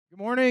Good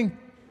morning.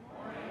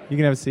 You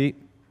can have a seat.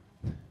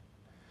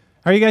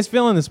 How are you guys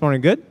feeling this morning?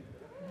 Good?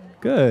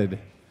 Good.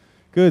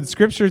 Good.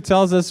 Scripture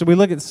tells us, we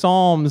look at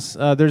Psalms,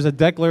 there's a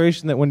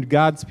declaration that when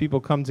God's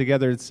people come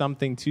together, it's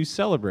something to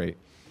celebrate.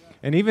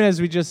 And even as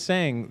we just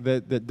sang,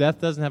 that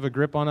death doesn't have a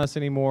grip on us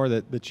anymore,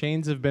 that the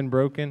chains have been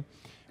broken,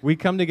 we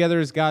come together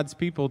as God's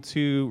people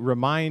to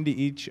remind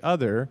each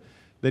other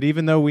that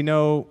even though we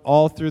know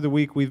all through the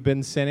week we've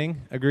been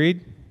sinning,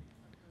 agreed?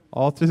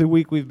 All through the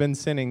week we've been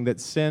sinning, that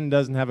sin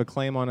doesn't have a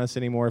claim on us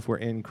anymore if we're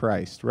in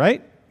Christ,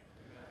 right?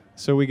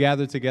 So we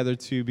gather together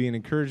to be an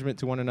encouragement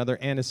to one another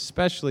and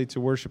especially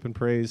to worship and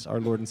praise our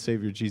Lord and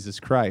Savior Jesus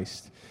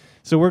Christ.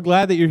 So we're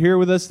glad that you're here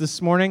with us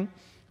this morning.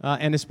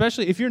 And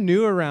especially if you're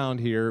new around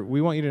here,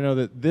 we want you to know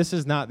that this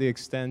is not the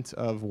extent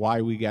of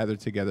why we gather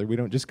together. We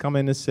don't just come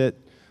in to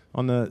sit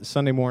on the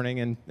Sunday morning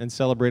and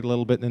celebrate a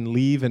little bit and then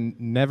leave and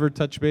never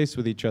touch base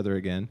with each other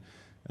again.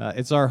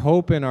 It's our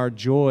hope and our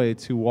joy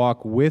to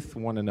walk with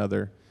one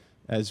another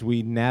as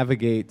we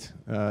navigate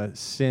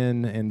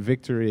sin and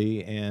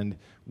victory and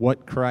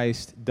what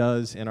Christ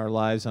does in our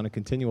lives on a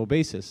continual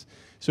basis.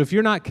 So if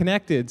you're not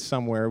connected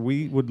somewhere,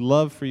 we would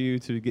love for you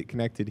to get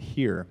connected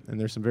here. And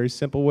there's some very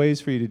simple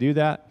ways for you to do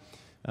that.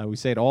 We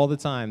say it all the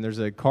time. There's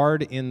a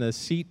card in the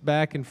seat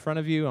back in front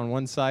of you. On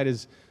one side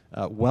is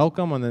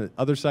welcome. On the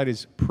other side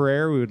is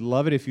prayer. We would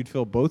love it if you'd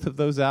fill both of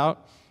those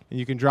out. And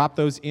you can drop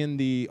those in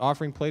the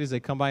offering plate as they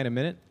come by in a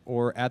minute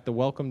or at the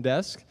welcome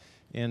desk.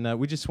 And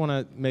we just want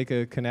to make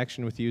a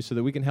connection with you so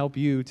that we can help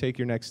you take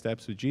your next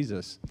steps with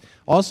Jesus.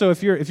 Also,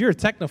 if you're a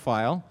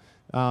technophile,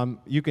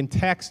 you can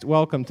text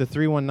welcome to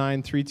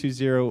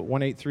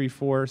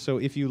 319-320-1834. So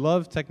if you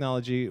love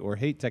technology or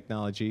hate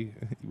technology,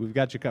 we've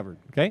got you covered,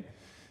 okay?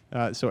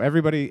 So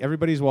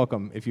everybody's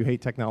welcome if you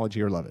hate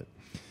technology or love it.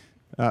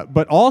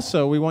 But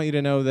also, we want you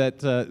to know that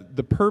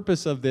the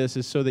purpose of this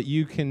is so that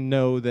you can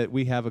know that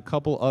we have a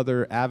couple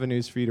other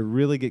avenues for you to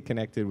really get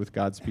connected with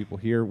God's people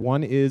here.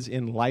 One is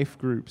in life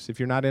groups. If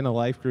you're not in a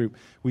life group,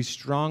 we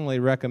strongly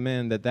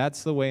recommend that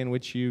that's the way in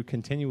which you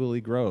continually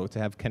grow, to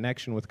have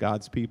connection with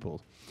God's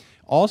people.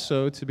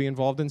 Also, to be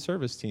involved in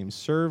service teams,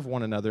 serve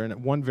one another,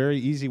 and one very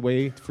easy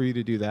way for you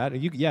to do that,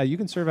 you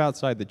can serve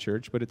outside the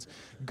church, but it's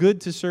good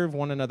to serve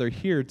one another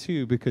here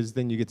too, because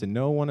then you get to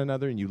know one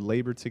another and you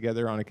labor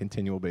together on a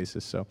continual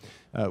basis. So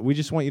we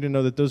just want you to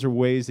know that those are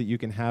ways that you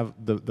can have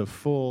the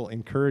full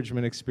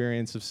encouragement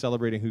experience of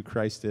celebrating who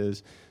Christ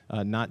is,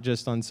 not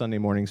just on Sunday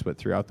mornings, but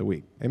throughout the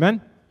week.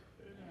 Amen?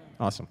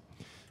 Awesome.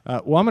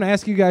 Well, I'm going to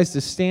ask you guys to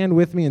stand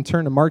with me and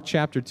turn to Mark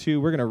chapter 2.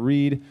 We're going to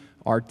read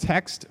our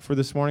text for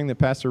this morning that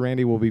Pastor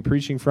Randy will be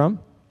preaching from.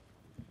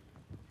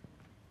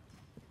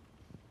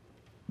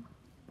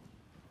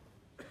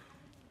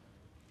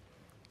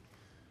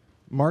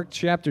 Mark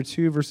chapter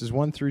 2, verses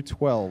 1 through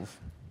 12.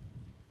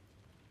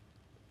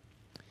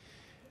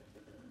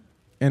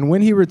 And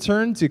when he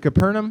returned to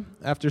Capernaum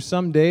after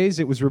some days,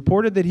 it was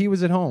reported that he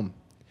was at home.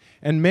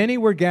 And many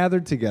were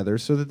gathered together,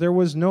 so that there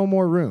was no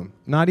more room,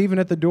 not even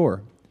at the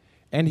door.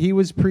 And he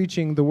was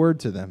preaching the word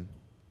to them.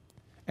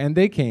 And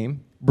they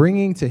came,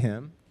 bringing to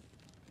him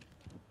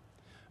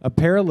a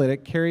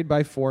paralytic carried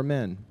by 4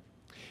 men.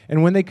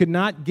 And when they could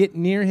not get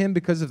near him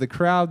because of the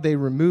crowd, they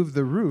removed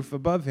the roof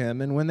above him.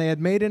 And when they had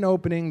made an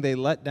opening, they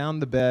let down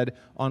the bed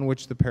on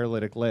which the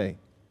paralytic lay.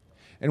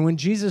 And when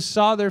Jesus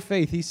saw their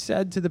faith, he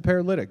said to the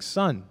paralytic,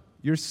 "Son,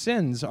 your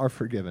sins are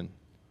forgiven."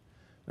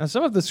 Now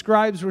some of the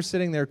scribes were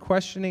sitting there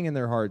questioning in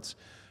their hearts,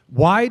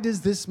 "Why does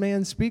this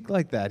man speak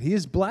like that? He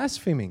is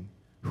blaspheming.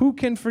 Who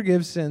can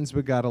forgive sins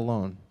but God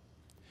alone?"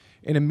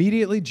 And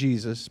immediately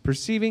Jesus,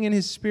 perceiving in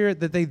his spirit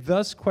that they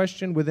thus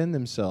questioned within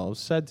themselves,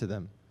 said to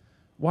them,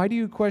 "Why do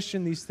you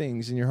question these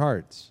things in your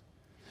hearts?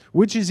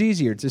 Which is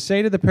easier, to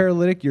say to the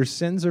paralytic, 'Your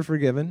sins are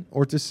forgiven,'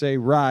 or to say,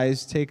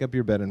 'Rise, take up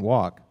your bed and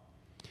walk'?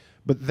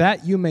 But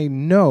that you may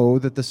know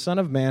that the Son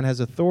of Man has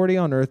authority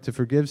on earth to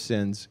forgive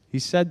sins," he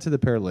said to the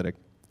paralytic,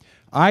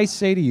 "I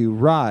say to you,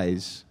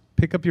 rise,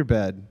 pick up your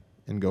bed,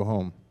 and go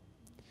home."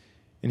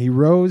 And he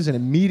rose and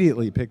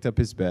immediately picked up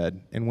his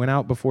bed and went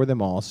out before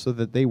them all, so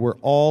that they were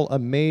all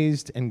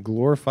amazed and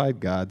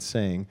glorified God,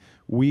 saying,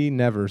 "We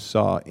never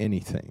saw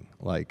anything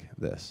like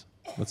this."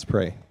 Let's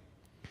pray.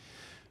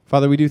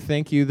 Father, we do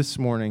thank you this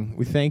morning.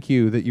 We thank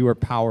you that you are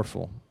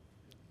powerful.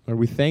 Lord,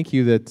 we thank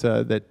you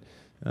that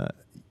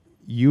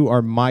you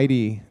are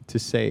mighty to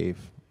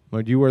save.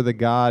 Lord, you are the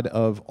God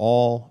of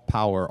all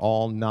power,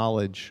 all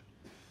knowledge.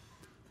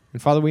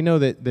 And Father, we know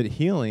that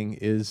healing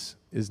is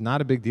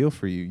not a big deal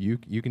for you.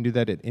 You can do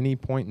that at any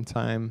point in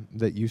time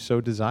that you so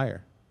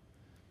desire.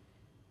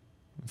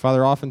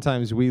 Father,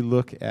 oftentimes we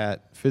look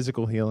at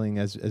physical healing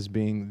as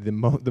being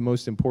the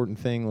most important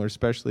thing, or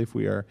especially if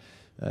we are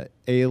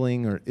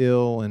ailing or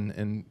ill,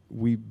 and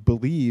we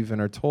believe and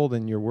are told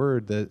in your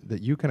word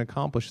that you can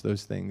accomplish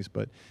those things.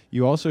 But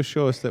you also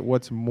show us that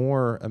what's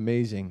more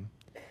amazing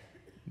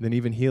than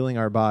even healing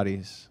our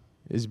bodies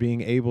is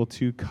being able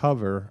to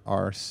cover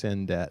our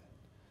sin debt,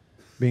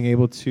 being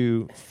able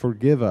to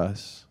forgive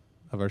us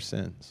of our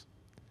sins.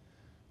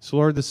 So,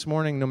 Lord, this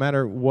morning, no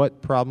matter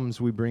what problems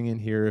we bring in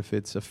here, if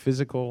it's a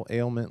physical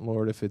ailment,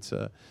 Lord, if it's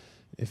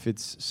if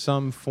it's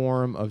some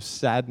form of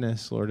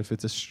sadness, Lord, if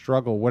it's a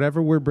struggle,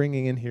 whatever we're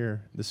bringing in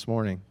here this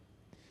morning,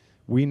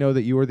 we know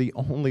that you are the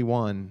only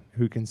one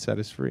who can set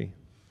us free.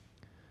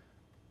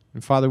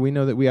 And Father, we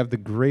know that we have the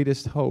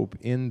greatest hope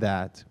in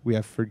that we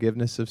have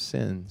forgiveness of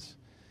sins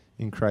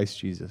in Christ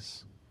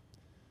Jesus.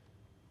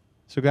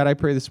 So God, I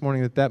pray this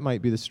morning that that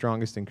might be the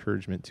strongest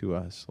encouragement to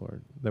us,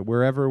 Lord, that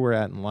wherever we're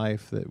at in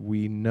life, that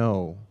we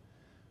know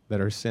that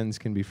our sins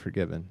can be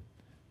forgiven.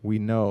 We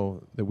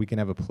know that we can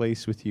have a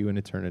place with you in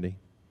eternity.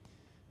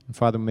 And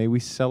Father, may we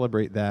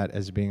celebrate that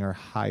as being our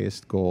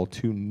highest goal,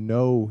 to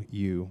know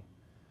you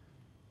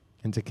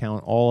and to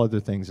count all other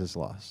things as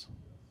loss.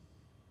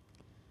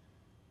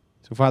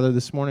 So Father,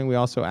 this morning we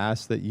also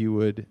ask that you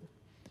would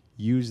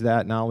use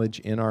that knowledge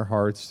in our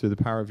hearts through the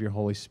power of your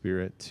Holy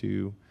Spirit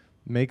to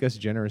make us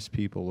generous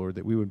people, Lord,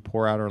 that we would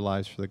pour out our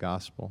lives for the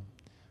gospel,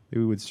 that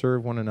we would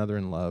serve one another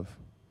in love,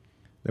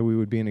 that we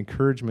would be an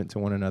encouragement to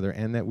one another,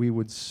 and that we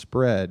would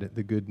spread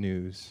the good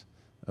news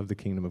of the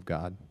kingdom of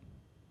God.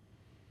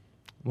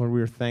 Lord,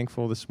 we are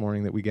thankful this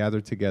morning that we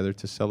gather together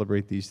to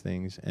celebrate these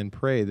things and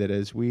pray that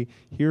as we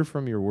hear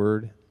from your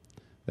word,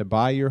 that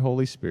by your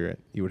Holy Spirit,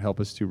 you would help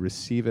us to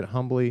receive it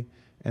humbly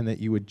and that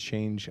you would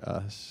change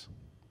us.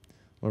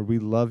 Lord, we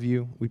love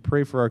you. We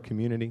pray for our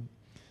community,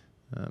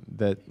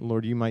 that,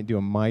 Lord, you might do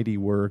a mighty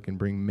work and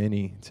bring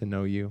many to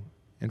know you.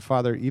 And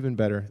Father, even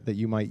better, that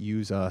you might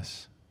use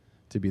us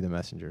to be the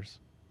messengers.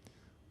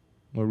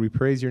 Lord, we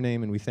praise your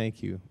name and we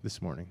thank you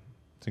this morning.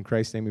 It's in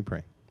Christ's name we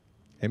pray.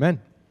 Amen.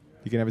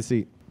 You can have a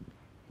seat.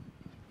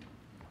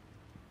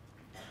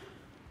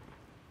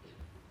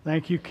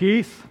 Thank you,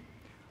 Keith.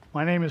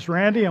 My name is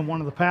Randy. I'm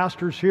one of the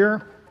pastors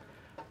here.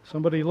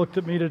 Somebody looked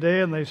at me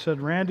today and they said,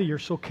 "Randy, you're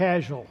so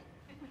casual."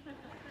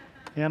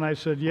 And I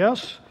said,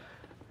 yes,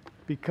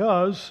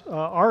 because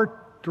our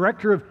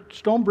director of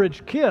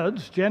Stonebridge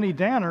Kids, Jenny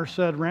Danner,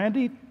 said,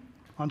 "Randy,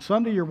 on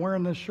Sunday you're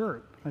wearing this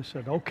shirt." I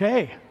said,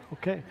 okay.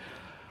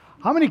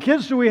 How many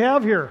kids do we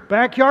have here?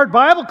 Backyard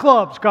Bible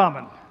Club's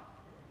coming.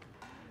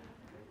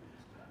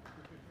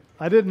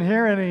 I didn't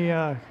hear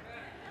any,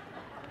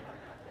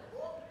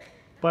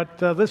 but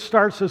this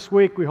starts this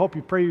week. We hope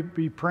you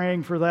be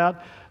praying for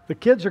that. The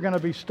kids are going to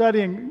be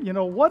studying,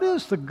 what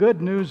is the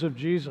good news of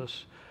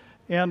Jesus?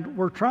 And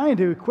we're trying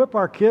to equip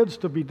our kids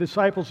to be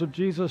disciples of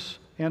Jesus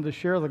and to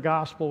share the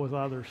gospel with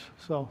others.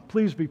 So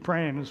please be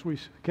praying as we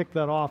kick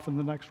that off in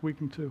the next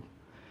week and two.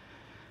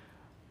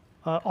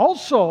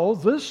 Also,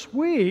 this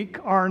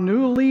week, our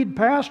new lead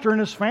pastor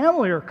and his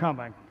family are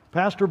coming.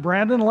 Pastor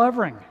Brandon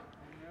Levering.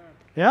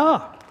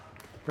 Yeah,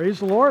 praise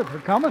the Lord, they're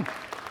coming.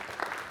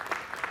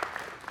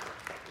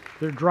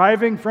 They're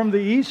driving from the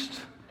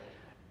east,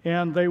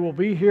 and they will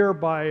be here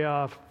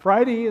by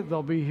Friday.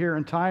 They'll be here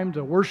in time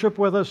to worship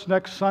with us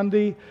next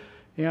Sunday,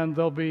 and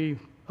they'll be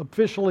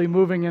officially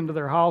moving into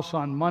their house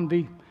on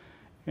Monday,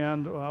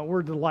 and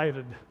we're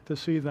delighted to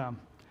see them.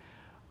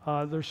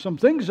 There's some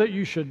things that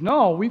you should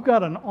know. We've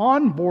got an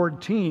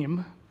onboard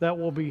team that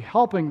will be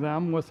helping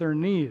them with their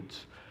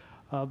needs.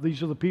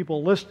 These are the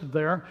people listed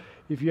there.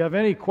 If you have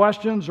any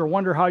questions or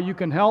wonder how you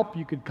can help,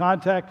 you could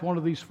contact one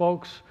of these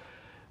folks.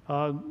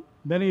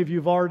 Many of you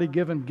have already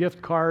given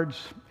gift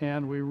cards,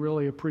 and we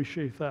really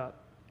appreciate that.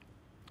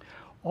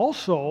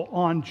 Also,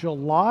 on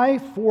July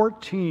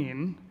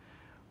 14,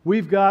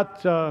 we've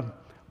got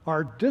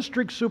our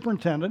district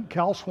superintendent,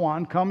 Cal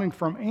Swan, coming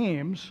from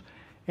Ames,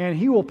 and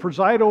he will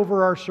preside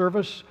over our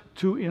service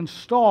to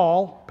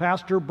install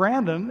Pastor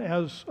Brandon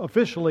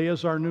officially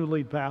as our new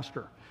lead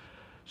pastor.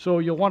 So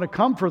you'll want to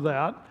come for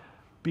that,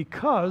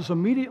 because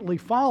immediately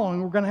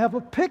following, we're going to have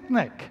a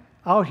picnic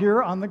out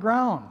here on the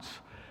grounds.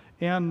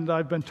 And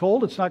I've been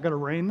told it's not going to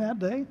rain that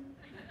day.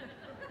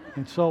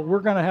 And so we're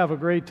going to have a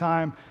great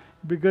time.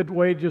 It'll be a good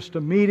way just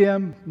to meet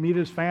him, meet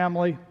his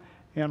family,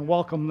 and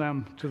welcome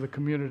them to the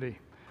community.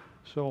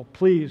 So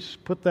please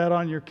put that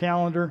on your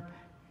calendar.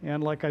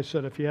 And like I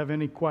said, if you have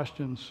any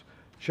questions,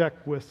 check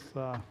with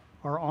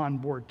our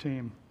onboard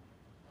team.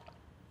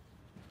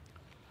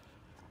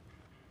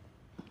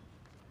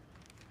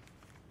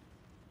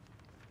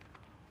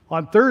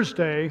 On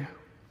Thursday,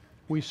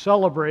 we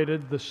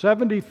celebrated the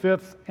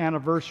 75th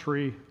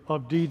anniversary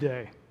of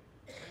D-Day.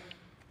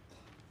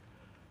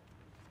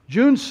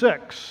 June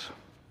 6,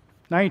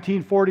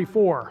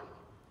 1944,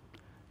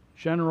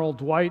 General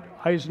Dwight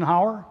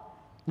Eisenhower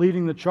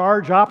leading the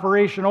charge,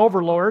 Operation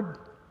Overlord,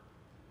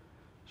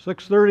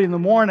 6:30 in the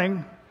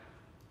morning,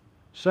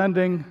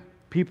 sending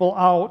people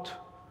out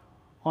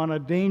on a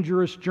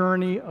dangerous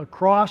journey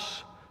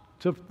across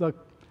to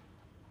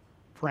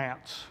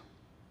France.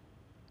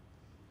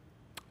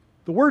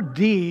 The word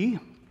D,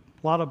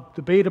 a lot of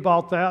debate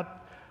about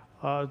that.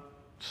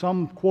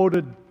 Some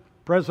quoted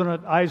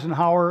President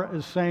Eisenhower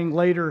as saying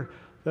later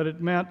that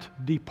it meant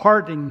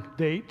departing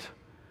date.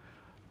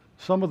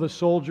 Some of the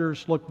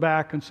soldiers looked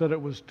back and said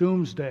it was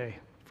doomsday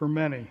for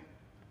many.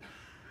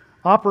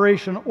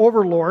 Operation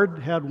Overlord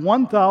had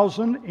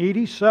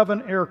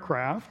 1,087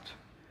 aircraft,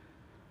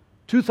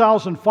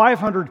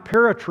 2,500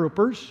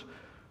 paratroopers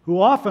who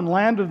often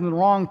landed in the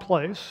wrong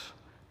place,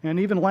 and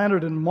even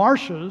landed in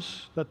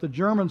marshes that the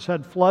Germans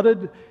had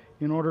flooded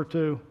in order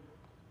to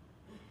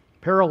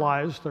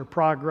paralyze their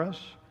progress.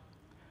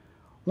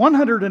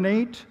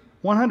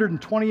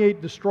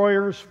 128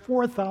 destroyers,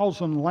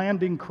 4,000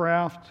 landing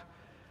craft,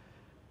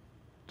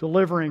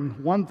 delivering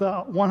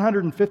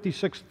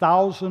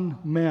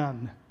 156,000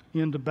 men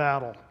into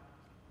battle.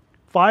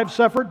 5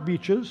 separate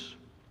beaches.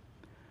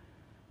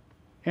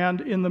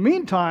 And in the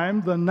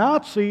meantime, the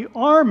Nazi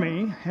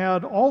army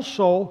had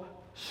also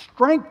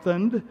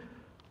strengthened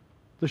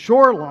the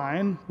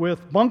shoreline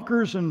with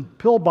bunkers and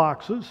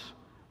pillboxes,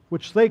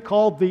 which they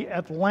called the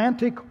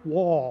Atlantic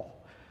Wall.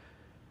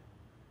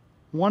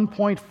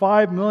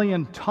 1.5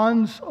 million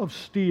tons of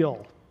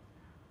steel,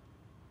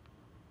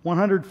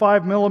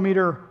 105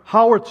 millimeter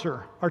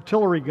howitzer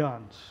artillery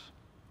guns,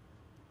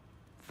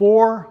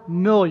 4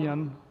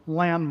 million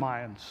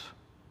landmines.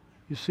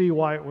 You see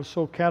why it was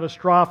so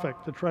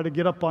catastrophic to try to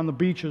get up on the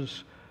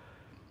beaches.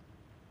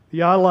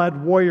 The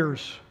Allied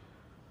warriors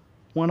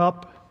went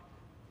up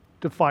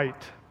to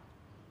fight.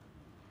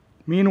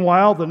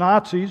 Meanwhile, the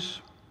Nazis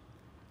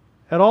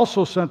had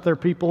also sent their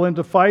people in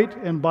to fight,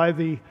 and by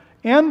the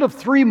end of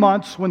 3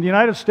 months, when the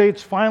United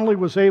States finally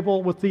was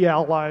able, with the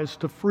Allies,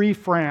 to free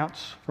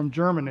France from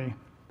Germany,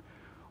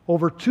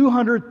 over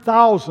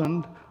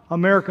 200,000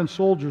 American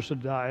soldiers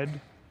had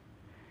died,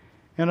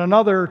 and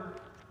another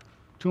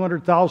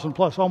 200,000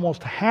 plus,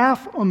 almost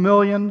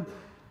 500,000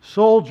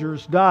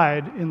 soldiers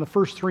died in the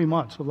first 3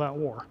 months of that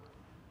war.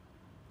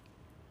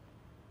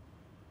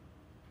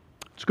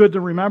 It's good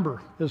to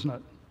remember, isn't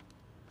it?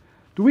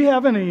 Do we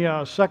have any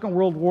Second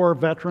World War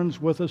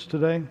veterans with us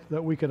today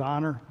that we could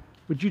honor?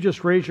 Would you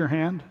just raise your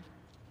hand?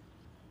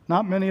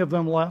 Not many of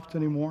them left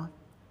anymore,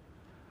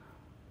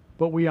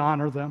 but we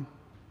honor them.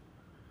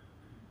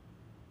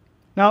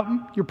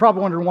 Now, you're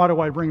probably wondering, why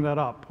do I bring that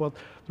up? Well,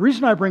 the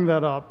reason I bring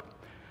that up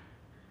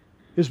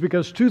is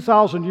because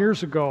 2,000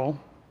 years ago,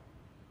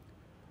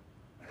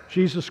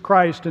 Jesus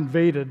Christ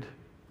invaded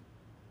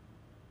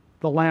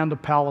the land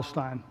of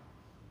Palestine.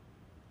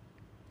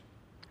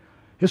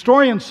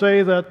 Historians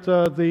say that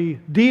the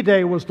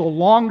D-Day was the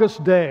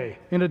longest day,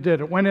 and it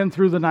did. It went in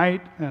through the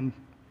night, and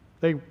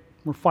they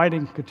were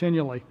fighting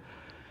continually.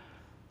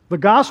 The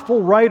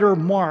gospel writer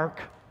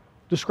Mark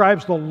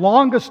describes the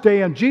longest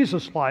day in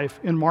Jesus' life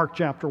in Mark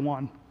chapter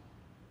 1.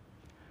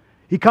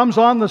 He comes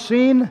on the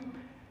scene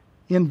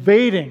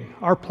invading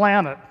our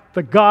planet,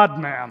 the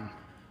God-man,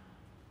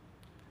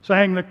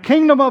 saying, "The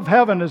kingdom of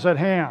heaven is at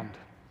hand.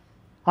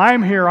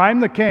 I'm here,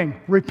 I'm the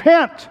king.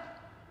 Repent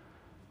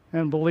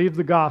and believe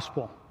the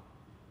gospel."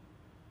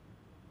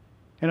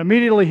 And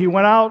immediately he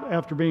went out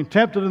after being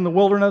tempted in the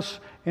wilderness,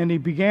 and he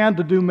began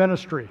to do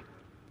ministry.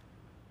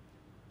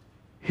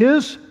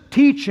 His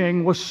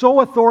teaching was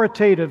so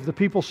authoritative, the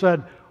people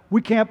said,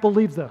 "We can't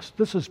believe this.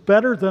 This is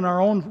better than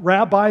our own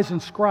rabbis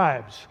and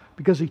scribes,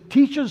 because he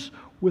teaches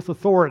with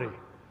authority."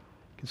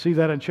 You can see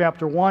that in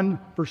chapter 1,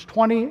 verse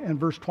 20 and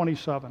verse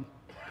 27.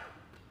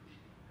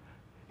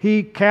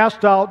 He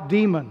cast out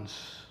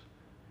demons.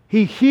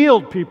 He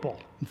healed people.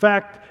 In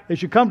fact,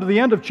 as you come to the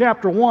end of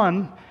chapter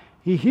 1,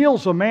 he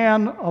heals a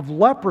man of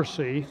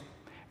leprosy,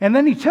 and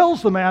then he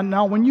tells the man,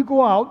 "Now when you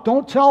go out,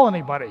 don't tell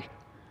anybody."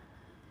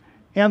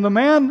 And the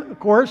man, of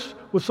course,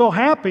 was so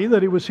happy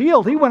that he was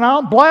healed, he went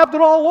out and blabbed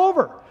it all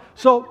over.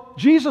 So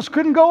Jesus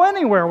couldn't go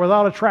anywhere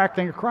without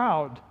attracting a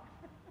crowd.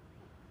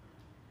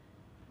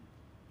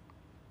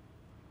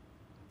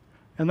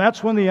 And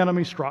that's when the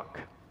enemy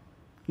struck.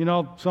 You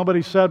know,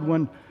 somebody said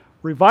when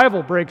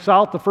revival breaks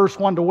out, the first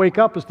one to wake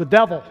up is the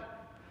devil.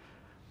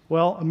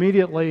 Well,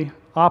 immediately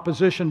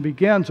opposition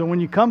begins. And when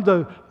you come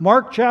to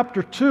Mark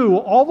chapter 2,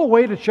 all the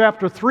way to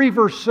chapter 3,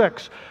 verse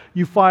 6,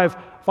 you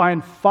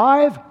find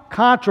 5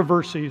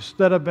 controversies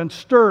that have been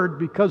stirred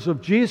because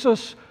of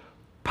Jesus'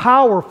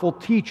 powerful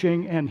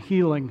teaching and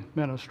healing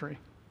ministry.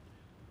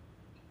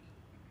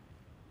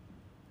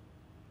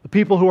 The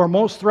people who are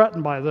most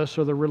threatened by this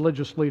are the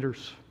religious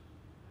leaders.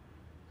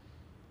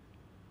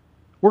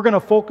 We're going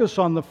to focus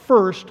on the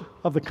first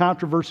of the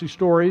controversy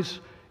stories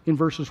in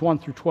verses 1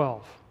 through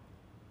 12.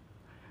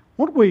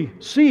 What we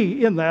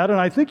see in that, and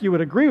I think you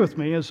would agree with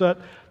me, is that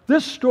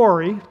this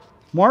story,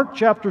 Mark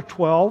chapter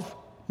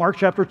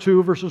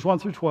 2, verses 1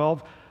 through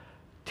 12,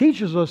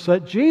 teaches us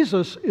that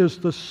Jesus is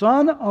the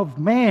Son of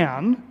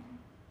Man,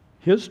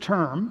 his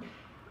term,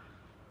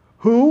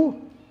 who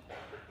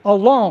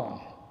alone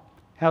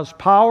has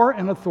power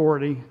and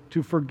authority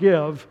to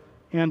forgive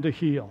and to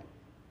heal.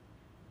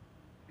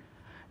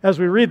 As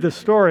we read this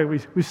story,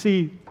 we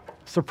see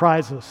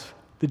surprises.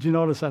 Did you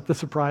notice that? The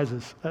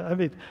surprises. I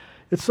mean,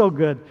 it's so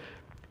good.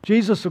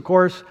 Jesus, of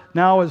course,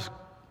 now is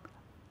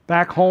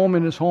back home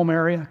in his home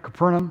area,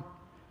 Capernaum,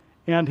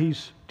 and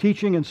he's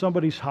teaching in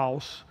somebody's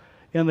house.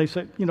 And they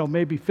say,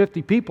 maybe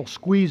 50 people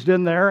squeezed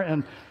in there,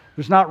 and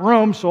there's not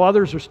room, so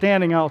others are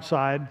standing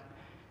outside.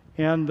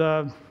 And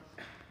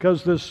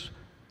because this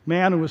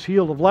man who was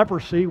healed of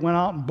leprosy went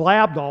out and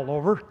blabbed all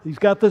over, he's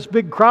got this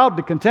big crowd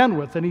to contend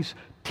with, and he's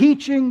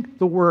teaching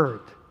the Word.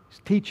 He's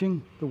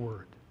teaching the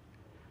Word.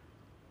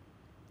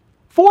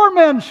 4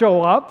 men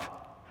show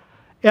up,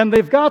 And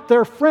they've got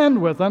their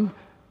friend with them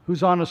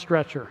who's on a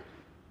stretcher.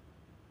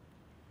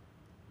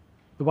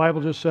 The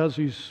Bible just says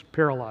he's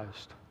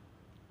paralyzed.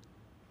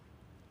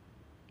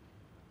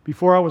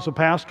 Before I was a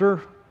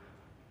pastor,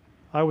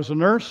 I was a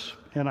nurse,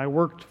 and I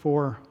worked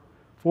for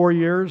 4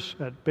 years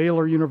at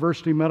Baylor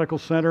University Medical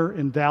Center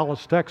in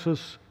Dallas,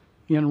 Texas,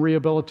 in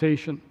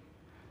rehabilitation.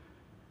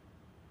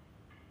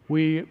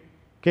 We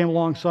came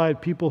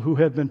alongside people who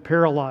had been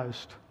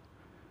paralyzed.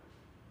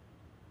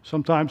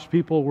 Sometimes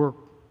people were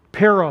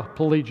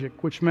paraplegic,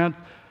 which meant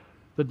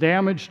the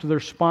damage to their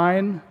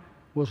spine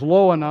was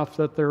low enough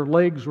that their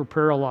legs were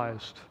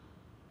paralyzed.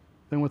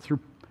 They went through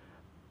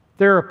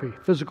therapy,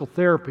 physical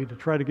therapy, to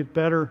try to get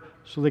better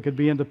so they could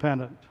be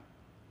independent.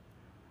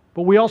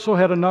 But we also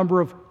had a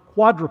number of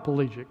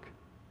quadriplegic,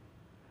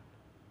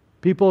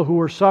 people who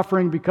were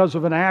suffering because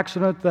of an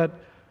accident that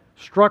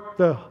struck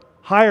the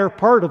higher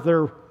part of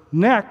their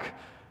neck,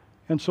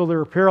 and so they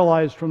were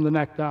paralyzed from the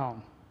neck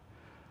down.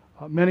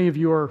 Many of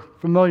you are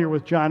familiar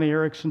with Johnny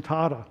Erickson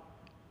Tata.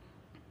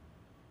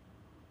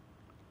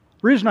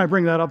 The reason I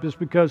bring that up is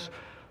because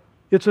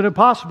it's an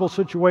impossible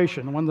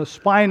situation. When the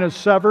spine is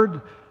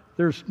severed,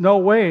 there's no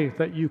way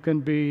that you can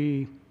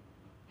be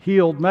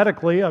healed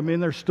medically. I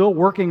mean, they're still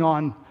working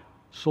on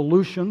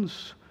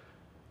solutions,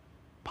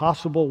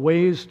 possible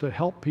ways to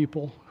help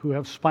people who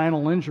have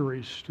spinal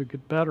injuries to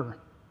get better.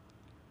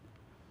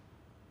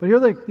 But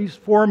here these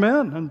 4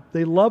 men, and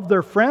they loved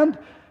their friend,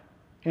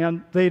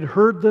 and they'd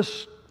heard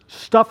this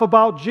stuff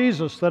about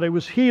Jesus, that he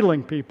was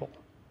healing people.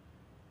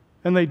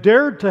 And they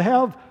dared to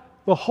have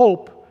the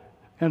hope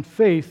and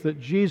faith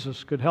that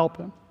Jesus could help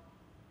him.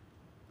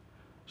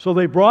 So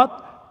they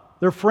brought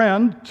their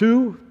friend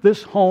to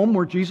this home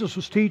where Jesus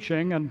was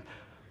teaching, and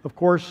of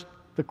course,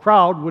 the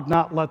crowd would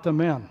not let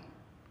them in.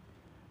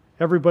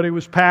 Everybody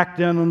was packed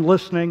in and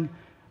listening,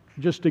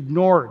 just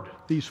ignored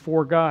these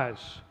 4 guys.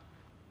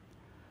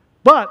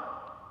 But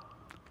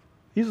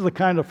these are the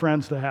kind of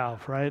friends to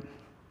have, right?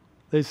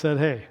 They said,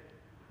 hey,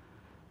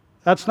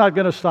 that's not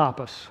going to stop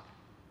us.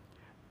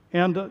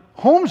 And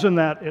homes in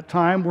that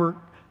time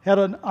had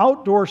an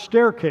outdoor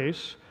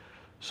staircase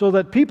so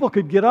that people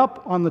could get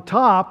up on the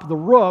top, the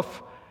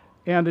roof,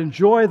 and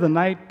enjoy the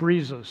night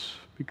breezes,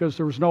 because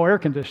there was no air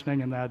conditioning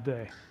in that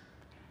day.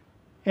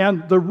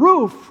 And the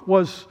roof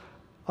was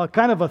a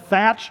kind of a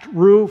thatched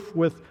roof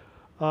with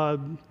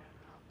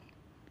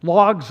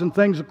logs and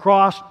things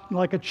across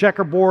like a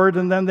checkerboard,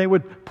 and then they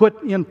would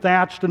put in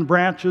thatched and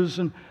branches.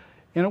 And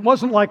it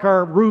wasn't like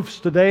our roofs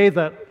today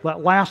that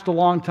last a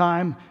long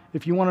time.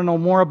 If you want to know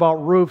more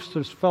about roofs,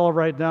 there's a fellow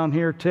right down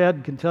here,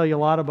 Ted, can tell you a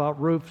lot about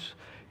roofs.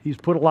 He's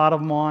put a lot of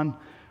them on.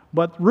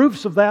 But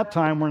roofs of that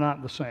time were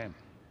not the same.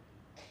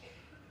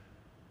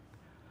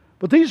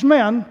 But these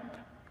men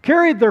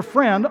carried their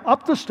friend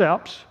up the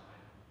steps.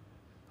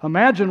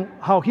 Imagine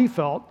how he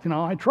felt. You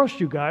know, I trust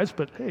you guys,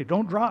 but hey,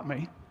 don't drop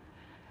me.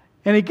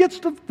 And they get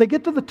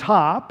to the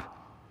top,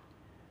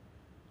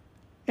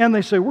 and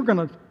they say, we're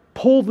going to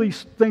pull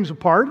these things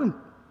apart and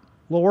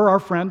lower our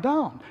friend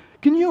down.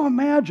 Can you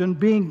imagine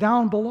being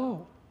down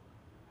below?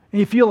 And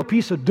you feel a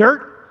piece of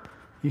dirt,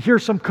 you hear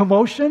some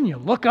commotion, you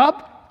look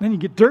up, then you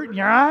get dirt in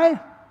your eye.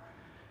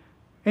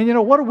 And you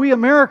know, what are we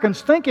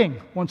Americans thinking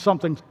when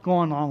something's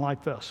going on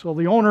like this? Well,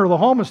 the owner of the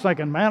home is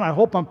thinking, man, I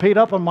hope I'm paid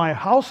up on my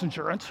house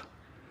insurance.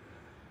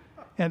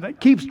 And it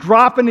keeps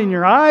dropping in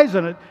your eyes,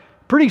 and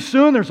pretty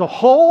soon there's a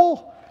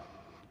hole,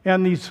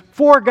 and these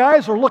 4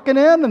 guys are looking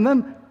in, and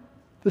then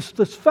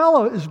this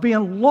fellow is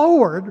being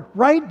lowered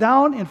right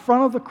down in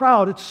front of the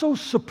crowd. It's so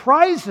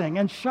surprising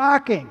and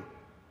shocking.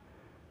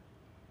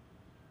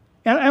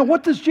 And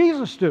what does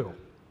Jesus do?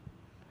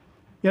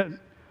 You know,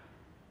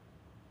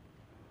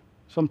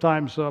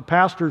 sometimes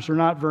pastors are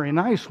not very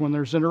nice when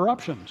there's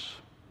interruptions.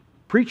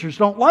 Preachers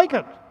don't like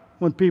it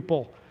when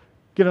people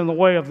get in the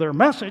way of their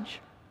message.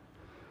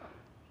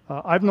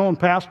 I've known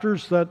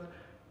pastors that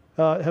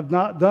have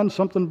not done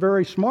something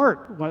very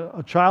smart. When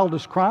a child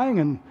is crying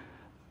and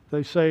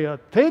they say,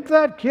 take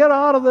that kid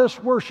out of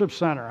this worship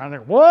center. And I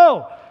think,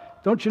 whoa,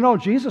 don't you know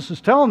Jesus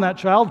is telling that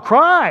child,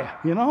 cry,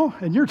 you know,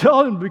 and you're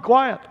telling him to be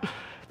quiet.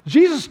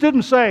 Jesus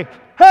didn't say,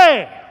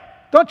 hey,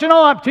 don't you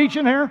know I'm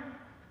teaching here?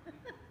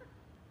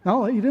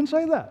 No, he didn't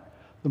say that.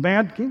 The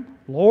man came,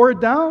 lowered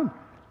down.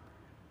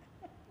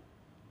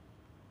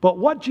 But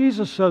what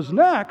Jesus says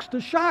next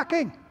is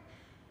shocking.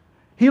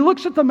 He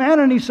looks at the man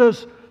and he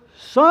says,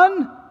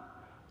 son,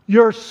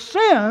 your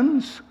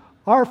sins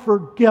are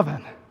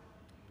forgiven.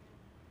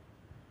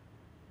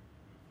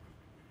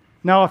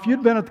 Now, if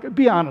you'd been,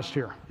 be honest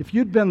here, if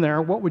you'd been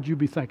there, what would you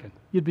be thinking?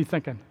 You'd be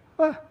thinking,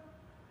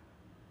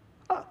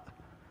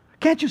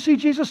 can't you see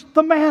Jesus?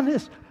 The man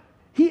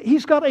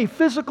he's got a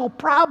physical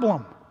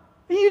problem.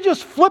 And you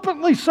just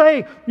flippantly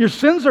say, your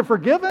sins are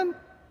forgiven?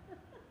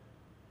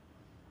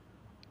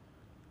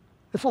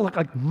 It's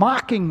like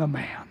mocking the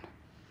man.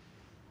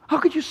 How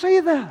could you say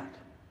that?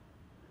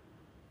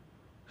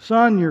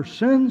 Son, your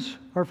sins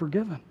are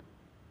forgiven.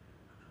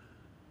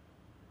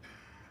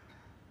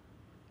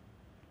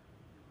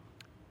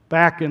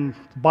 Back in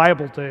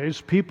Bible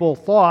days, people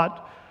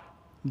thought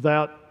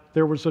that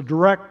there was a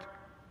direct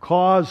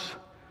cause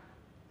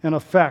and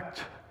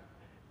effect.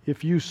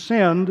 If you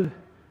sinned,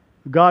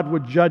 God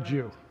would judge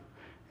you.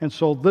 And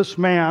so this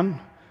man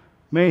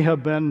may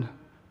have been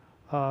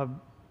the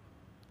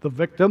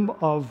victim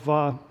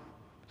of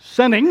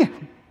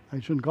sinning. I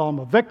shouldn't call him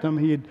a victim.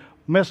 He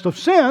must have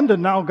sinned,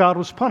 and now God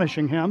was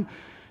punishing him.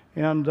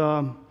 And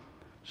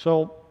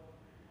so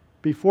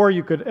before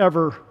you could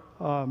ever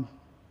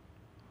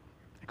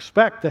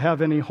expect to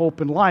have any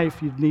hope in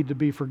life, you'd need to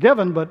be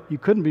forgiven, but you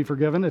couldn't be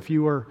forgiven if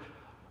you were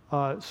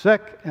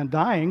sick and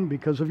dying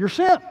because of your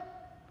sin.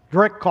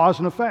 Direct cause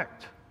and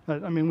effect.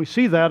 I mean, we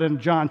see that in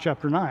John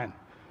chapter 9,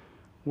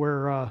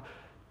 where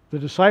the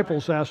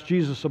disciples asked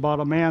Jesus about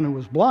a man who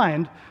was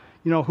blind,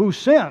 who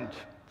sinned,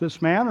 this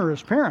man or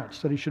his parents,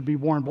 that he should be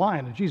born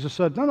blind? And Jesus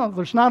said, no,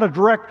 there's not a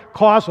direct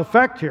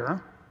cause-effect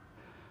here.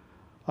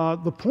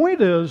 The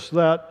point is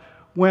that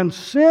when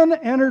sin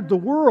entered the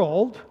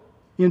world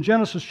in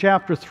Genesis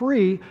chapter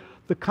 3,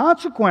 the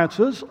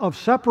consequences of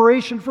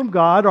separation from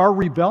God, our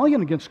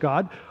rebellion against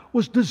God,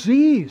 was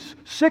disease,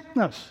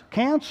 sickness,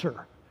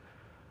 cancer.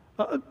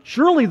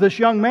 Surely this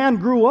young man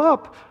grew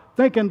up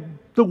thinking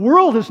the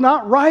world is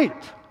not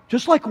right,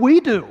 just like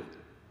we do.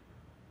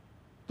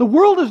 The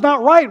world is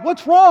not right.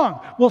 What's wrong?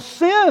 Well,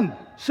 sin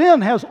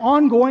has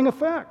ongoing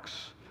effects.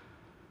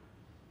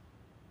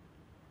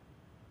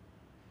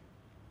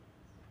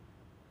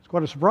 It's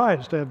quite a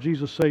surprise to have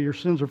Jesus say your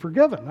sins are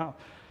forgiven. Now,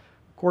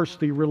 of course,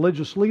 the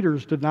religious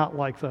leaders did not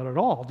like that at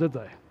all, did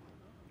they?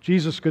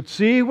 Jesus could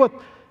see what,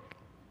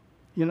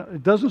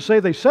 it doesn't say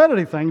they said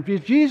anything.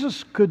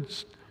 Jesus could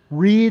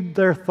read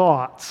their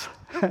thoughts.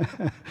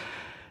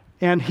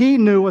 And he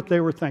knew what they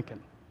were thinking.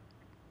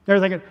 They were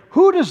thinking,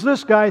 who does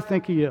this guy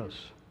think he is?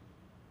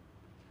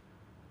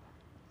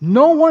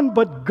 No one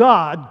but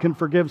God can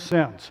forgive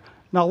sins.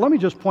 Now, let me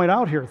just point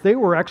out here, they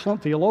were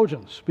excellent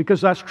theologians, because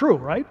that's true,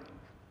 right?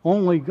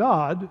 Only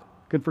God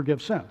can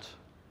forgive sins.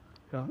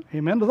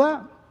 Amen to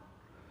that?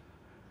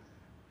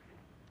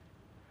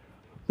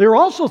 They were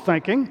also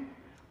thinking,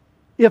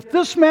 if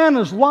this man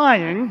is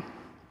lying,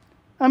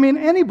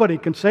 anybody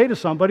can say to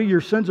somebody,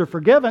 your sins are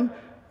forgiven,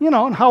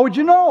 and how would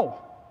you know?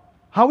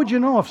 How would you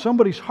know if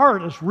somebody's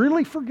heart is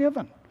really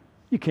forgiven?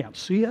 You can't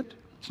see it.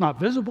 It's not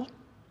visible.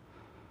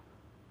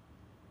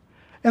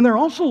 And they're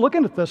also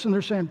looking at this and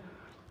they're saying,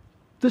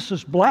 this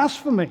is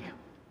blasphemy.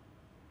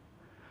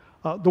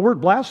 The word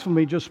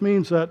blasphemy just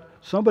means that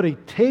somebody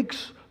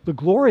takes the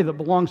glory that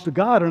belongs to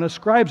God and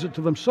ascribes it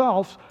to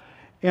themselves,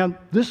 and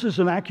this is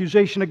an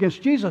accusation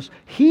against Jesus.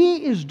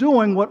 He is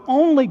doing what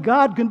only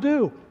God can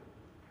do.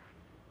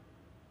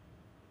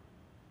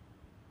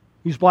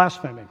 He's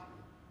blaspheming.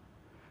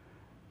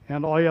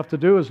 And all you have to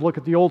do is look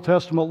at the Old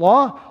Testament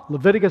law,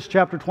 Leviticus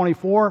chapter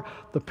 24.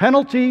 The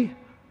penalty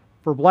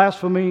for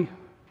blasphemy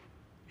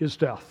is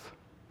death.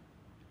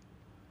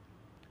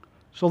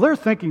 So they're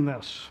thinking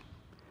this.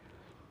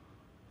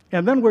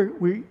 And then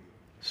we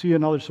see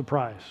another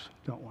surprise,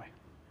 don't we?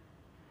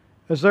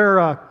 As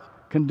they're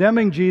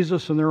condemning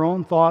Jesus in their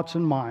own thoughts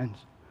and minds,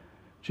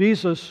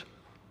 Jesus,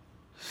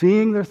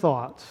 seeing their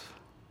thoughts,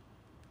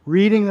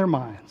 reading their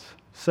minds,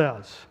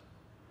 says,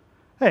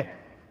 hey,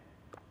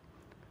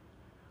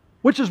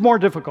 which is more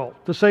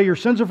difficult, to say your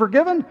sins are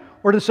forgiven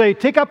or to say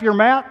take up your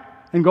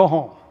mat and go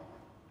home?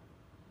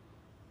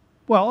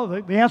 Well,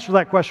 the answer to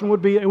that question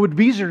would be, it would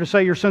be easier to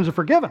say your sins are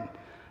forgiven,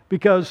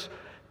 because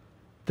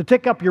to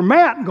take up your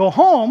mat and go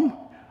home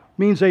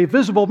means a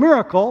visible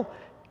miracle,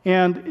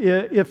 and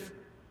if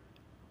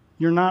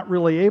you're not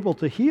really able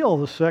to heal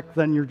the sick,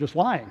 then you're just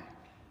lying.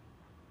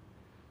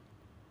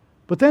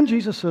 But then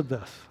Jesus said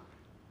this,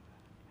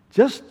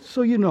 just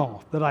so you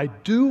know that I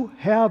do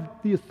have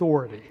the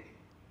authority.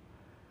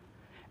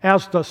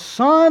 As the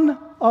Son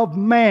of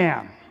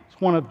Man,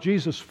 it's one of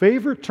Jesus'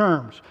 favorite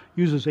terms,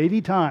 uses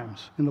 80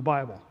 times in the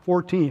Bible,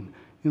 14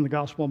 in the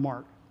Gospel of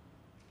Mark.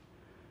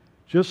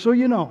 Just so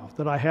you know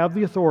that I have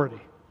the authority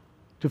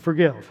to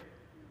forgive.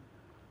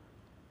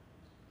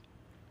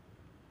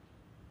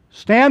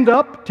 Stand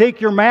up,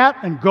 take your mat,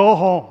 and go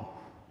home.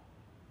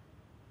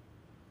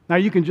 Now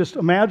you can just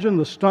imagine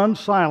the stunned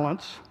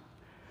silence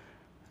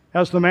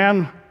as the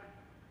man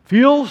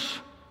feels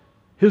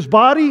his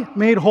body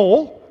made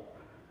whole,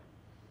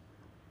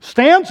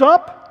 stands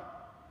up,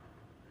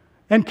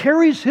 and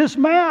carries his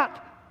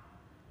mat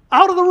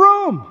out of the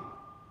room.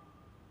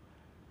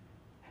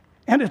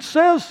 And it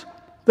says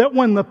that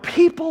when the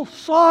people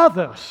saw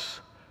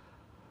this,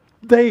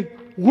 they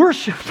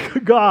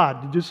worshiped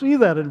God. Did you see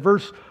that in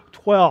verse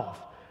 12?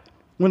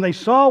 When they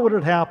saw what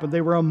had happened,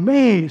 they were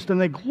amazed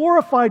and they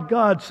glorified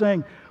God,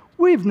 saying,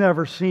 we've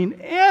never seen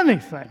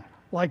anything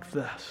like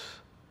this.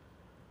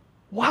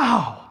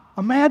 Wow!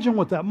 Imagine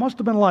what that must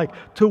have been like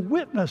to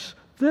witness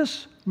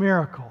this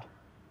miracle.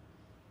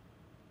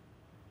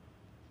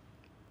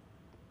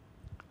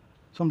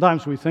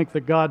 Sometimes we think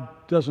that God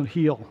doesn't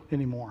heal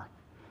anymore.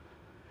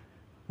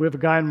 We have a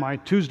guy in my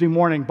Tuesday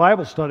morning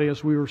Bible study,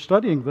 as we were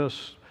studying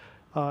this,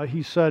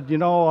 he said,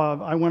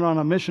 I went on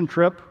a mission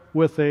trip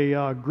with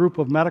a group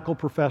of medical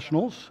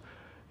professionals,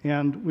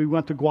 and we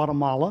went to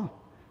Guatemala.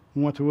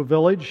 We went to a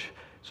village,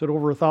 Said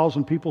over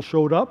 1,000 people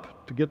showed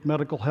up to get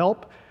medical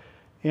help.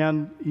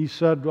 And he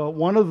said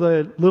one of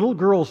the little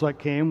girls that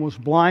came was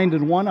blind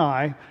in one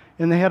eye,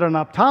 and they had an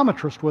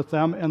optometrist with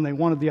them, and they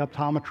wanted the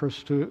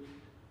optometrist to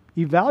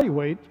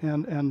evaluate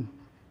and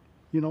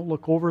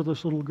look over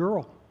this little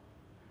girl.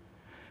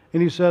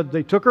 And he said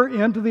they took her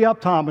into the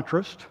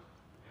optometrist.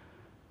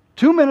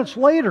 2 minutes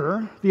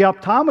later, the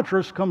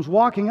optometrist comes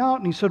walking out,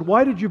 and he said,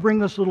 "Why did you bring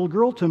this little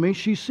girl to me?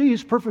 She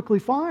sees perfectly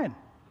fine."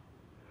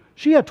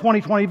 She had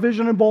 20/20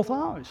 vision in both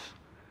eyes.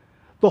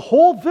 The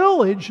whole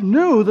village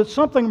knew that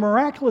something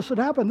miraculous had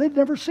happened. They'd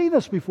never seen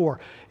this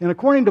before. And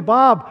according to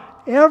Bob,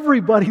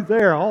 everybody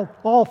there,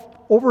 all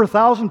over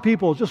 1,000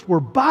 people, just were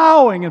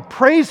bowing and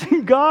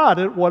praising God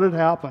at what had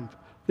happened.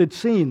 They'd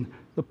seen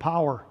the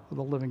power of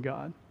the living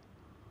God.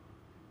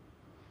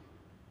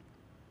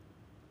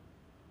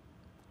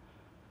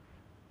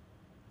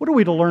 What are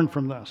we to learn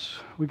from this?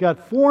 We got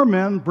 4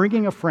 men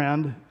bringing a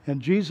friend,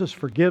 and Jesus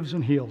forgives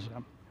and heals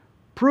them,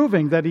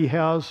 proving that he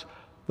has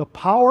the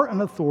power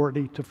and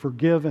authority to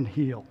forgive and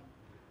heal.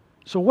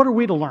 So what are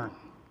we to learn?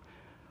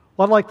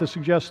 Well, I'd like to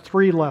suggest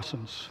 3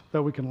 lessons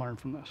that we can learn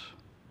from this.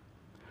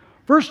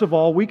 First of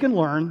all, we can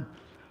learn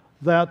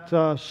that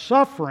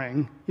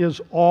suffering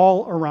is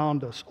all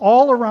around us.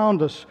 All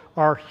around us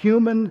are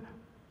human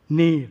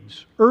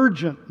needs,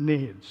 urgent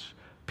needs.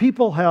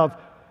 People have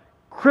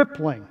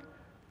crippling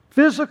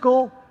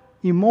physical,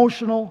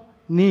 emotional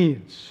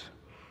needs.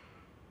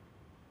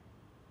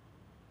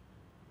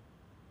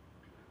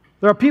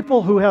 There are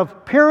people who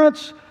have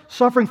parents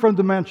suffering from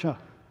dementia.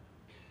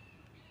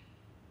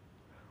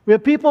 We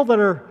have people that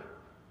are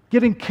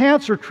getting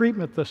cancer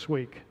treatment this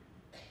week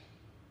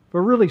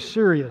for really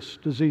serious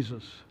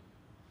diseases.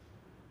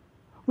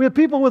 We have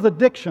people with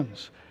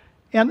addictions.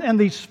 And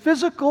these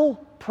physical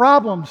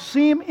problems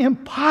seem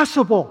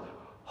impossible,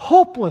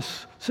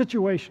 hopeless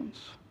situations.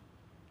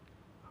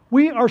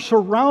 We are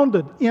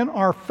surrounded in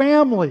our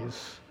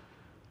families,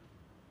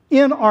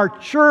 in our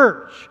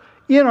church,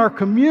 in our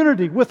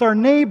community, with our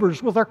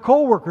neighbors, with our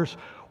coworkers,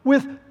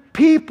 with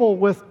people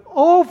with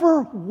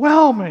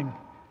overwhelming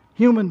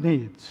human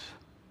needs.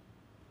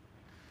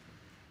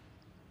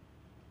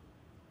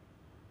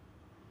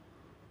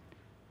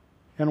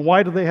 And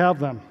why do they have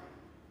them?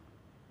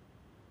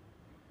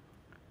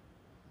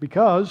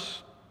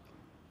 Because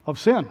of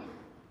sin.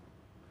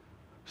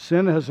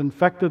 Sin has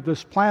infected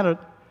this planet,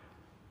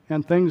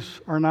 and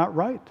things are not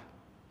right.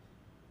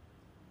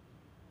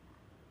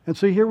 And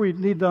so here we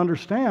need to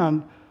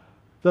understand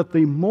that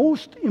the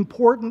most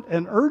important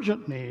and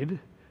urgent need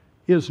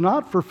is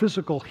not for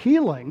physical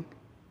healing,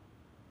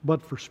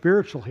 but for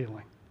spiritual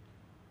healing.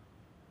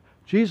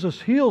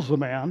 Jesus heals the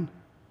man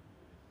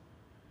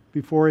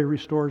before he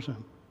restores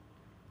him.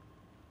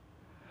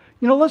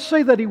 Let's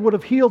say that he would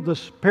have healed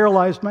this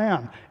paralyzed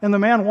man, and the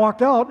man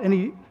walked out and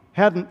he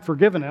hadn't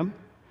forgiven him,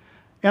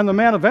 and the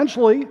man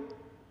eventually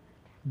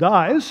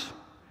dies,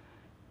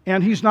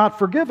 and he's not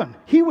forgiven.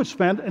 He would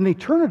spend an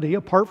eternity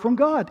apart from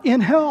God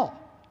in hell.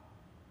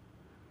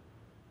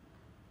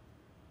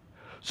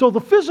 So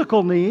the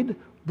physical need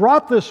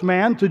brought this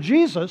man to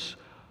Jesus,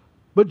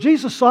 but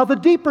Jesus saw the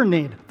deeper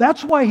need.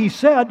 That's why he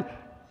said,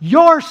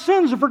 "Your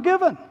sins are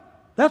forgiven."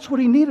 That's what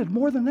he needed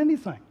more than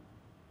anything.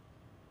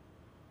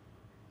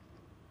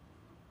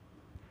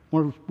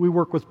 When we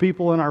work with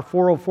people in our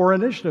 404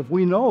 initiative,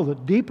 we know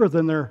that deeper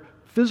than their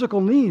physical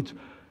needs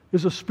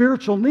is a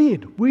spiritual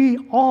need. We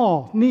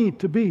all need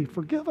to be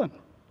forgiven.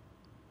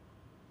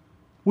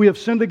 We have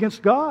sinned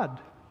against God,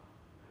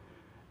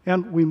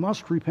 and we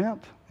must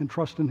repent and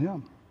trust in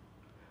Him.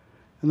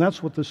 And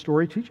that's what this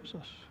story teaches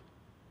us.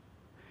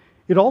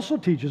 It also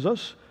teaches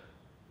us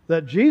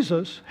that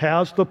Jesus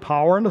has the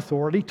power and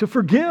authority to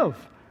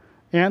forgive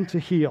and to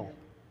heal.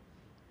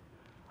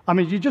 I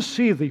mean, you just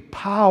see the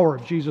power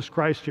of Jesus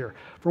Christ here.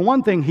 For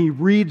one thing, He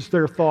reads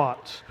their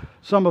thoughts.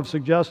 Some have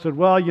suggested,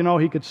 well,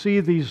 He could see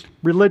these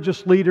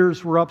religious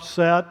leaders were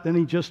upset, and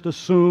He just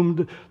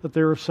assumed that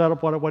they were upset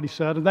about what He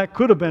said, and that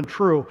could have been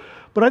true.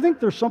 But I think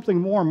there's something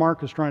more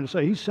Mark is trying to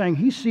say. He's saying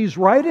He sees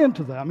right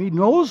into them. He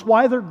knows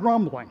why they're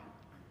grumbling.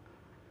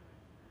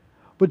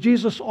 But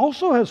Jesus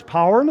also has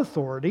power and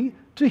authority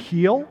to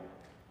heal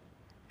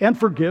and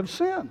forgive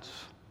sins.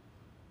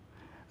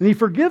 And He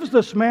forgives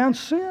this man's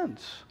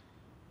sins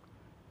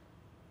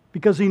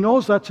because He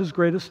knows that's his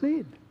greatest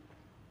need.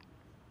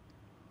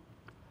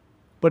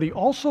 But He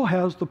also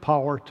has the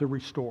power to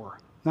restore.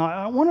 Now,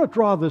 I want to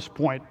draw this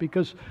point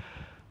because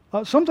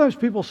sometimes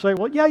people say,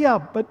 well, yeah,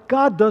 but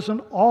God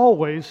doesn't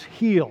always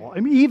heal. I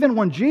mean, even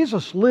when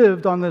Jesus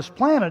lived on this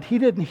planet, He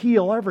didn't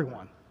heal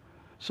everyone.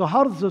 So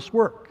how does this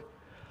work?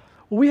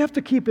 Well, we have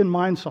to keep in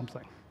mind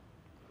something.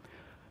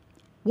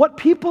 What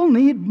people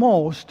need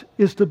most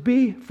is to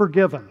be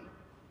forgiven.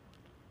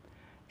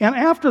 And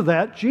after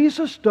that,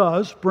 Jesus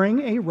does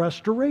bring a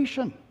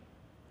restoration.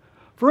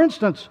 For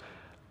instance,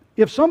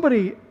 if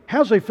somebody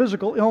has a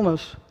physical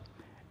illness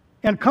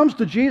and comes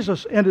to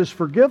Jesus and is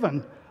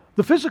forgiven,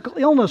 the physical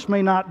illness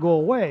may not go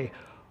away,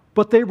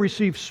 but they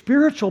receive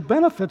spiritual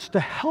benefits to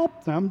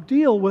help them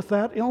deal with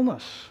that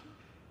illness.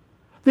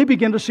 They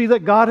begin to see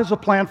that God has a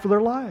plan for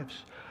their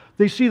lives.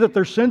 They see that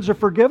their sins are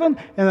forgiven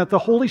and that the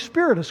Holy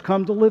Spirit has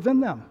come to live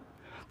in them.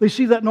 They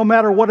see that no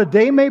matter what a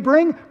day may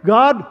bring,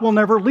 God will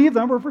never leave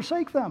them or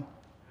forsake them.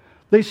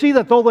 They see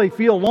that though they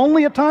feel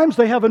lonely at times,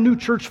 they have a new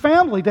church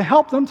family to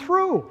help them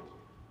through.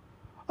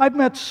 I've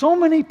met so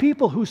many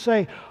people who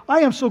say, I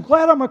am so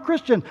glad I'm a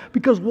Christian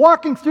because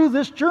walking through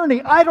this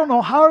journey, I don't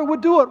know how I would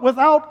do it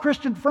without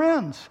Christian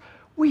friends.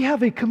 We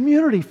have a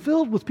community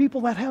filled with people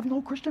that have no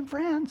Christian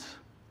friends.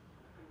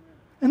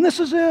 And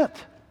this is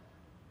it.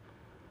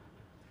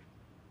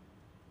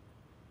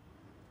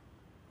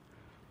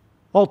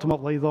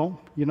 Ultimately, though,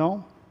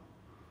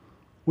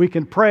 we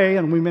can pray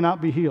and we may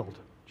not be healed.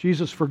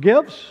 Jesus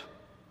forgives,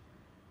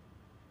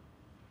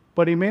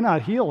 but He may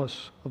not heal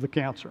us of the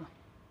cancer.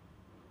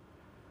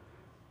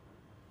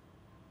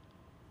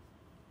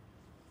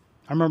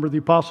 I remember the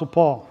Apostle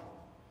Paul,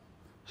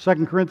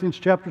 2 Corinthians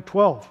chapter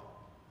 12,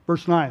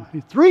 verse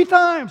 9. 3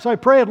 times I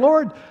prayed,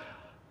 Lord,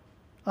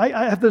 I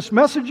have this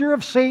messenger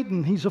of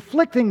Satan. He's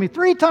afflicting me.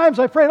 3 times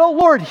I prayed, oh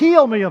Lord,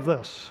 heal me of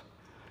this.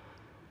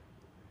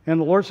 And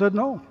the Lord said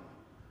no.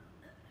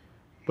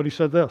 But He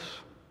said this,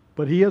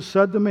 but He has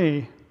said to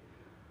me,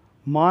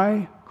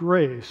 my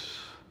grace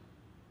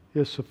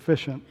is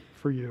sufficient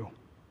for you.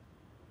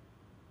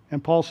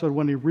 And Paul said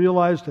when he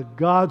realized that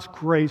God's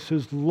grace,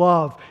 His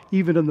love,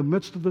 even in the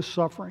midst of this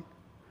suffering,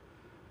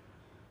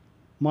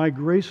 my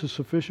grace is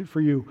sufficient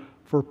for you,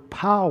 for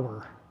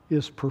power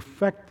is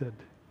perfected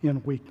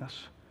in weakness.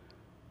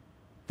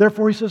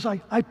 Therefore, he says,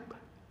 I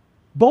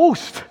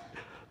boast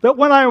that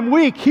when I am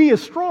weak, He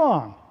is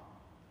strong.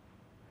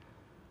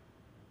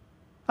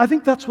 I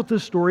think that's what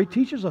this story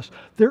teaches us.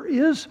 There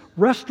is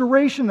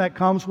restoration that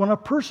comes when a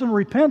person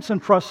repents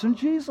and trusts in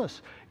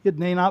Jesus. It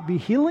may not be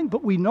healing,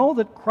 but we know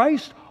that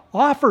Christ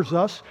offers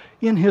us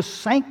in His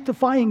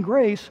sanctifying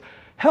grace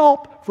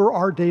help for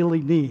our daily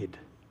need.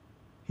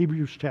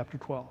 Hebrews chapter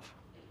 12.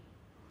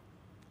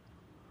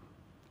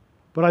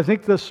 But I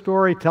think this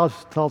story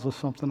tells us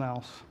something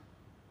else.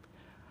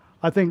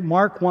 I think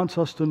Mark wants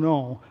us to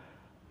know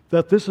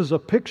that this is a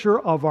picture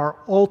of our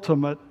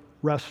ultimate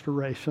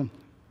restoration.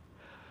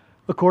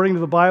 According to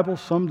the Bible,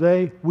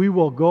 someday we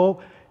will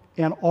go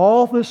and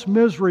all this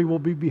misery will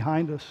be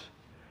behind us.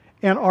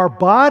 And our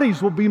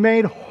bodies will be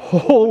made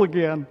whole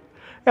again.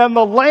 And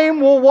the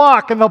lame will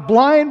walk and the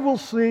blind will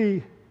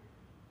see.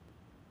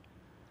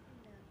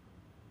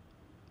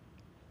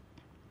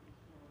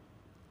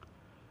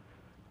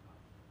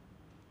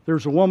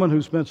 There's a woman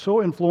who's been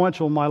so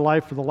influential in my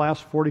life for the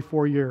last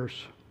 44 years.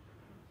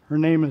 Her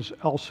name is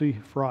Elsie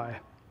Fry.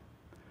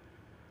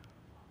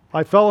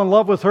 I fell in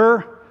love with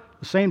her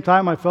the same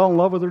time I fell in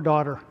love with her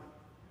daughter.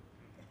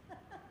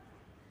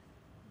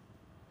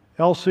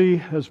 Elsie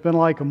has been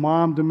like a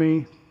mom to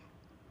me.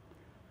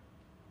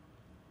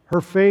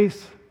 Her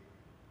faith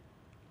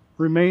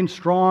remained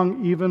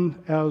strong even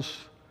as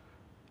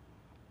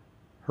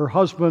her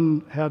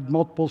husband had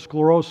multiple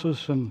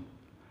sclerosis, and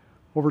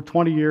over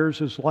 20 years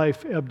his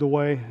life ebbed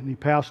away and he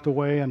passed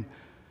away, and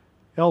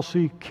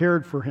Elsie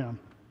cared for him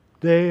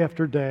day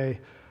after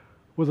day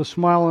with a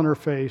smile on her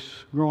face,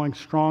 growing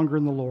stronger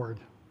in the Lord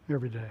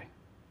every day.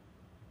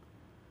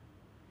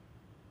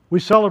 We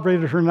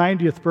celebrated her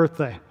 90th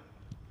birthday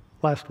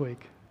last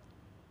week.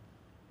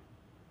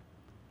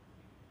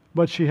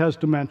 But she has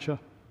dementia.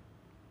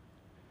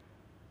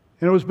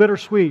 And it was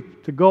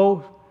bittersweet to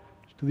go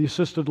to the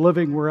assisted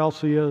living where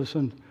Elsie is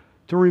and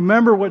to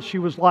remember what she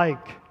was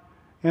like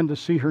and to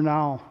see her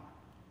now.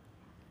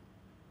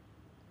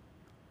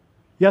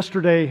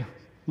 Yesterday,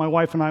 my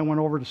wife and I went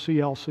over to see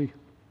Elsie.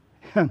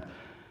 And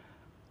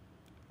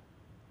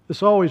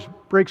this always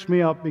breaks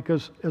me up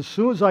because as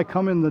soon as I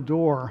come in the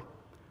door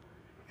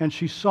and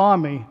she saw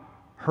me,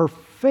 her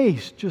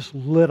face just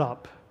lit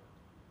up.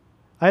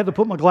 I had to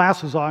put my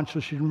glasses on so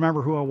she'd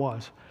remember who I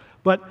was.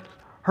 But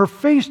her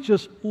face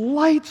just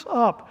lights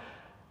up.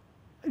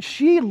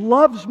 She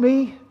loves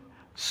me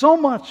so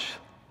much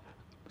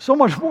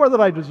more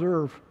than I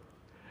deserve.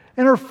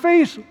 And her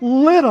face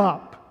lit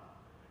up.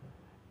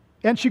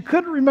 And she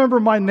couldn't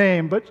remember my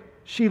name, but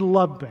she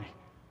loved me.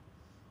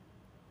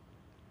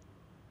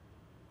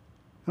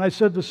 And I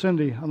said to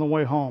Cindy on the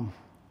way home,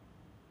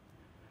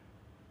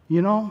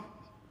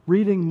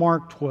 reading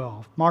Mark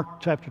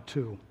chapter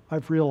 2,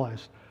 I've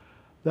realized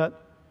that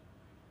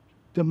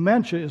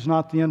dementia is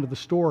not the end of the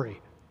story.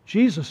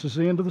 Jesus is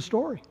the end of the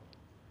story.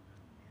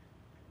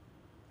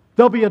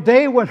 There'll be a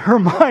day when her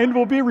mind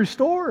will be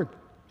restored.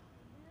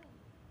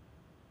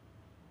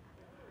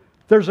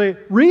 There's a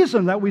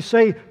reason that we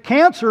say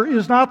cancer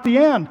is not the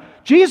end.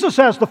 Jesus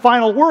has the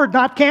final word,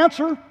 not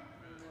cancer.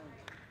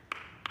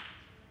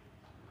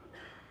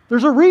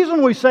 There's a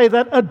reason we say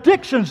that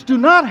addictions do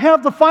not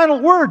have the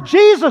final word.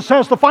 Jesus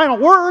has the final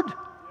word.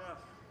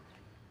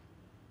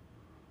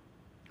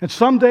 And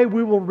someday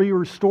we will be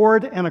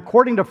restored, and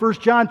according to 1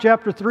 John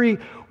chapter 3,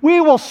 we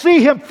will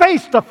see Him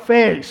face to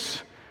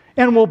face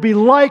and will be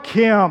like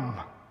Him.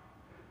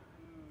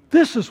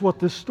 This is what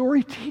this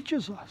story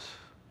teaches us.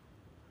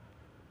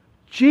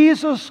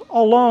 Jesus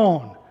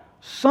alone,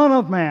 Son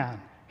of Man,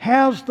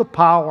 has the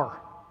power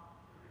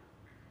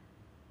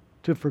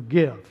to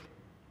forgive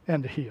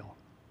and to heal.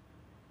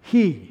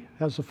 He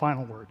has the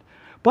final word.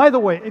 By the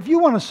way, if you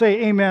want to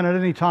say amen at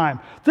any time,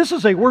 this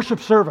is a worship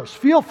service.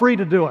 Feel free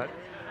to do it.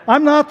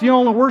 I'm not the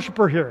only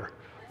worshiper here.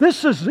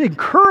 This is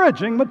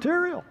encouraging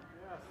material.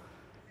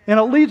 And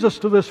it leads us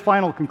to this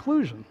final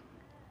conclusion.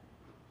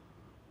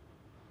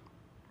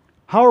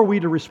 How are we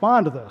to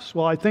respond to this?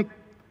 Well,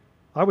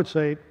 I would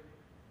say,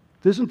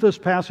 isn't this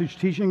passage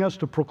teaching us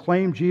to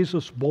proclaim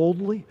Jesus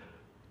boldly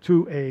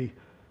to a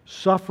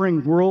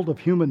suffering world of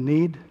human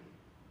need?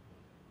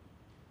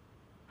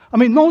 I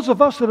mean, those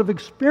of us that have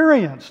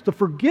experienced the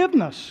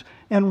forgiveness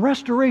and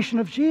restoration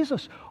of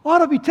Jesus ought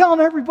to be telling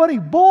everybody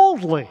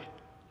boldly.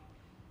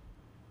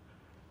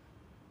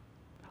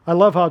 I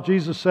love how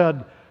Jesus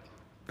said,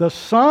 the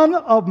Son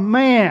of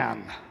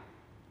Man.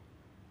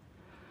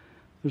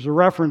 There's a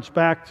reference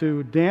back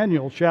to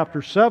Daniel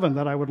chapter 7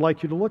 that I would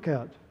like you to look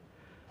at,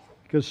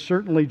 because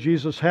certainly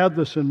Jesus had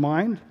this in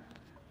mind,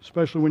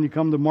 especially when you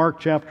come to Mark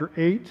chapter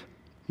 8.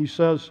 He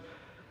says,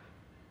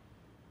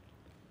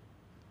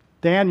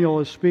 Daniel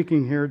is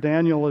speaking here.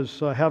 Daniel is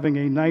having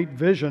a night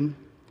vision,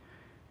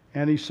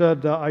 and he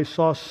said, I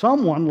saw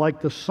someone like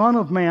the Son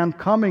of Man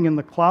coming in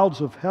the clouds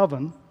of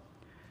heaven,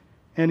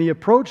 and he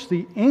approached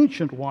the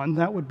Ancient One,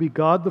 that would be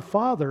God the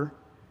Father,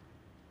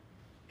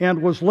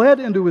 and was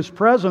led into his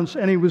presence,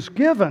 and he was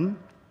given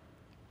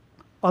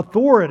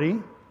authority,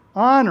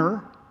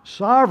 honor,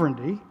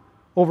 sovereignty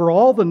over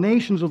all the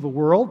nations of the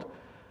world,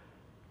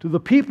 to the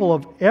people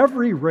of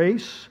every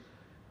race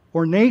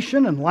or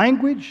nation and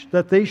language,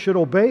 that they should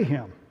obey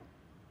him.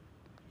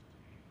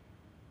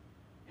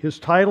 His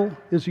title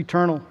is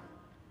eternal.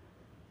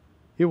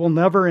 It will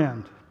never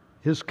end.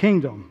 His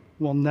kingdom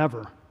will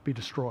never be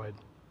destroyed.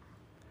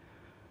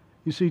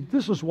 You see,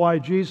 this is why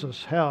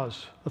Jesus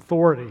has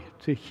authority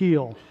to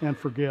heal and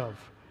forgive.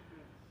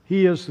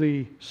 He is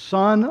the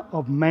Son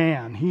of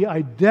Man. He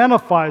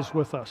identifies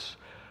with us.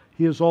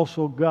 He is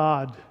also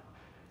God,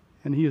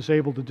 and He is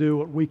able to do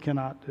what we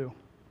cannot do.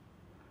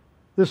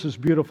 This is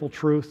beautiful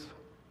truth,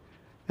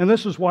 and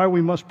this is why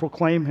we must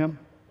proclaim Him.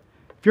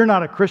 If you're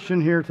not a Christian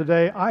here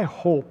today, I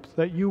hope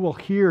that you will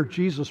hear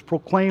Jesus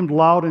proclaimed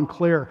loud and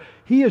clear.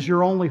 He is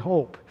your only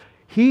hope.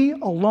 He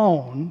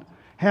alone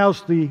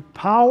has the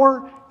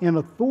power and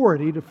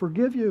authority to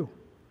forgive you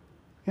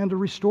and to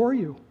restore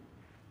you.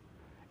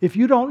 If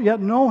you don't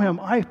yet know Him,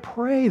 I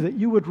pray that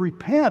you would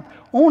repent,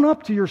 own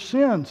up to your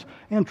sins,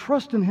 and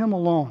trust in Him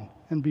alone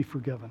and be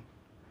forgiven.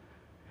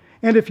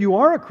 And if you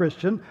are a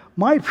Christian,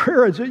 my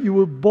prayer is that you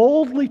would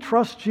boldly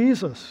trust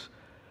Jesus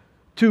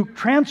to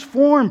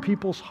transform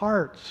people's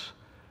hearts.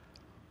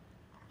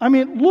 I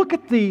mean, look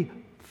at the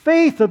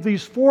faith of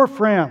these four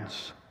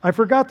friends. I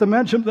forgot to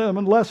mention them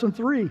in lesson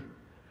 3.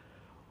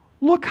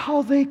 Look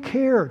how they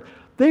cared.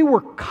 They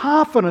were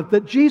confident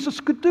that Jesus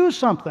could do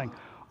something.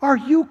 Are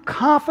you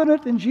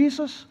confident in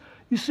Jesus?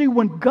 You see,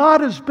 when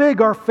God is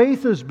big, our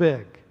faith is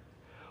big.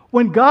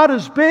 When God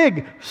is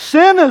big,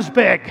 sin is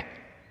big.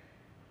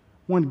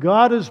 When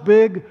God is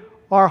big,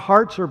 our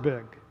hearts are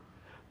big.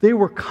 They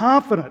were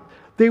confident.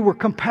 They were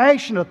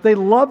compassionate. They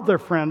loved their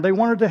friend. They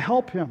wanted to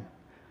help him.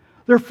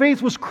 Their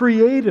faith was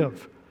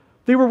creative.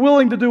 They were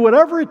willing to do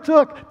whatever it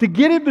took to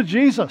get him to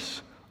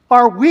Jesus.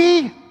 Are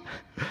we?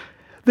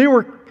 They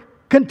were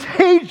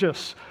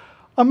contagious.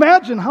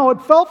 Imagine how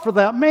it felt for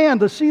that man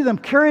to see them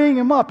carrying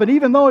him up. And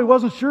even though he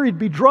wasn't sure he'd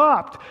be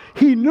dropped,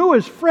 he knew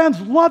his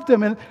friends loved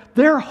him, and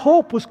their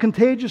hope was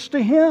contagious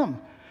to him.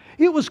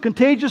 It was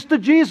contagious to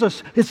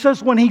Jesus. It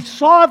says when he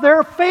saw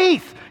their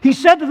faith, he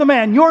said to the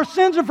man, "Your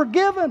sins are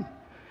forgiven."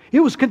 It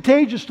was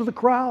contagious to the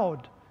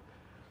crowd.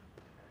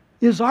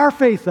 Is our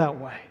faith that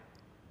way?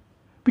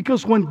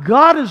 Because when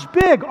God is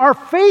big, our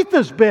faith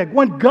is big.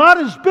 When God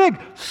is big,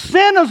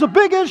 sin is a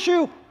big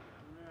issue.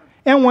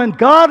 And when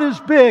God is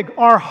big,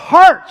 our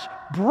hearts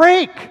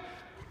break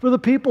for the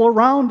people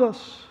around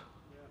us.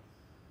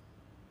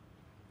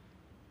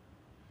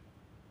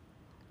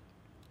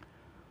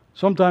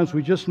 Sometimes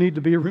we just need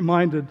to be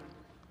reminded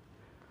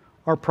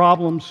our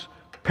problems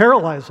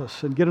paralyze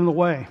us and get in the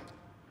way.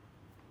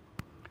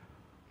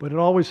 But it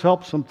always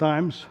helps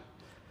sometimes,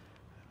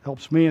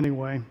 helps me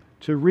anyway,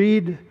 to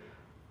read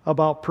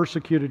about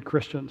persecuted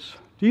Christians.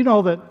 Do you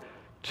know that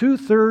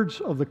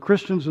 2/3 of the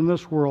Christians in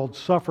this world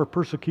suffer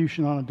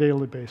persecution on a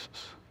daily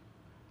basis?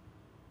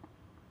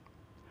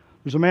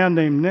 There's a man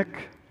named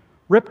Nick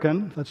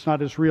Ripken. That's not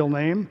his real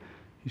name.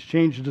 He's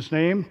changed his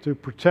name to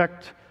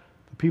protect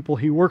the people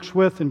he works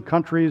with in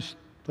countries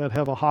that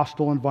have a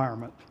hostile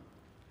environment.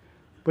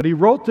 But he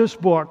wrote this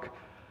book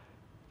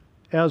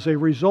as a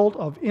result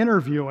of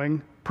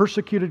interviewing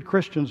persecuted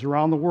Christians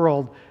around the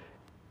world,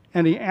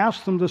 and he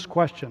asked them this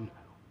question: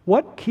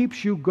 what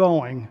keeps you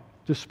going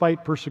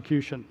despite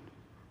persecution?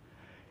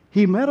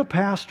 He met a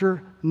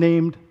pastor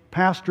named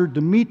Pastor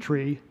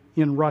Dmitri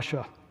in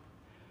Russia.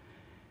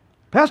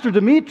 Pastor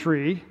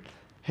Dmitri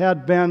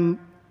had been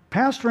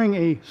pastoring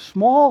a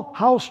small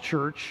house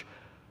church,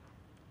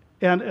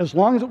 and as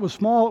long as it was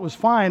small, it was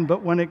fine,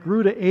 but when it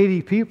grew to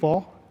 80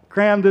 people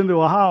crammed into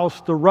a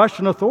house, the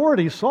Russian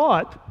authorities saw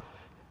it,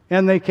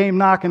 and they came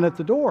knocking at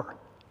the door.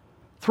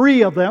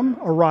 3 of them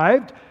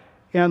arrived,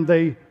 and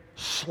they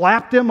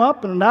slapped him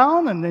up and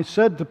down, and they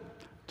said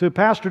to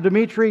Pastor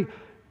Dimitri,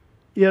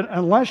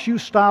 unless you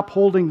stop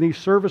holding these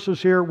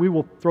services here, we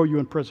will throw you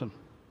in prison.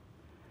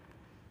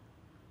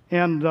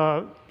 And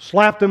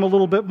slapped him a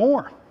little bit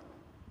more.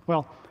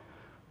 Well,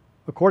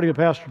 according to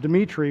Pastor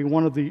Dimitri,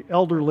 one of the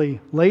elderly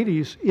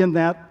ladies in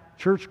that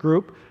church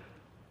group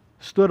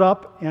stood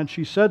up and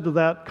she said to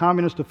that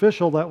communist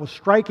official that was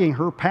striking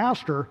her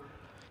pastor,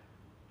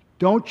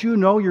 "Don't you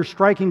know you're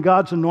striking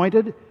God's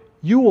anointed?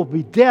 You will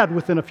be dead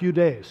within a few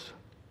days."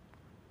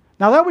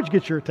 Now that would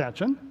get your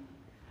attention,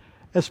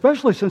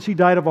 especially since he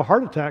died of a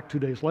heart attack 2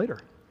 days later.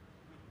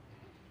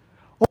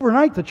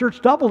 Overnight, the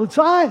church doubled its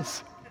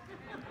size.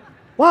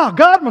 Wow,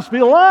 God must be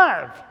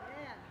alive.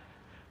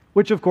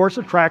 Which, of course,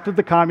 attracted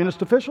the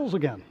communist officials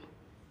again.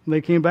 And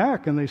they came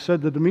back and they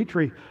said to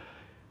Dimitri,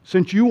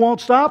 "Since you won't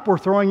stop, we're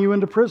throwing you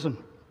into prison."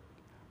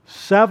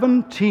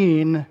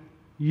 17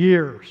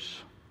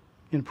 years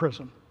in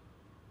prison.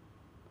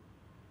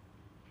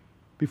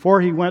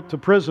 Before he went to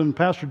prison,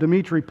 Pastor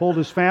Dimitri pulled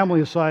his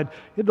family aside.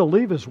 He had to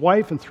leave his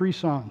wife and 3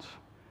 sons.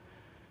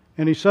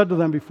 And he said to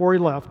them before he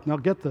left, now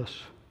get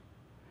this,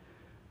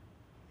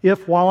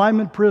 "If while I'm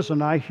in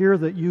prison I hear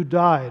that you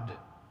died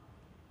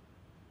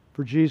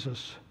for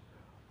Jesus,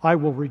 I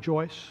will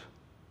rejoice.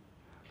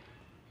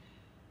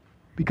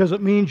 Because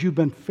it means you've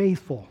been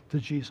faithful to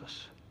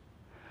Jesus."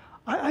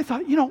 I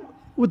thought,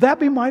 would that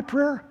be my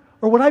prayer?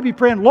 Or would I be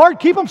praying, "Lord,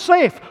 keep them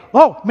safe.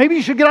 Oh, maybe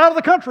you should get out of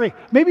the country.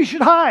 Maybe you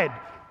should hide."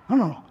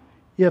 No.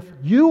 If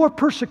you are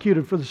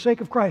persecuted for the sake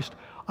of Christ,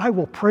 I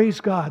will praise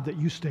God that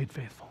you stayed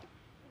faithful.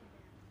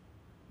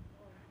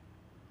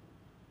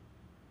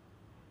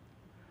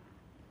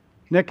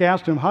 Nick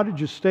asked him, "How did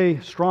you stay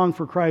strong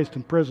for Christ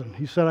in prison?"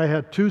 He said, "I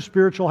had 2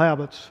 spiritual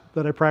habits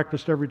that I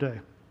practiced every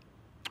day.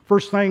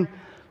 First thing,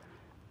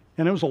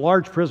 and it was a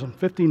large prison,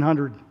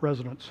 1,500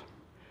 residents.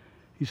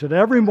 He said,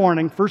 every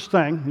morning, first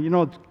thing,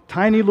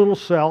 tiny little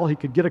cell, he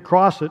could get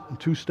across it in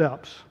 2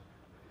 steps.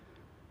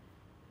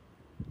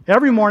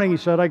 Every morning, he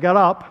said, I got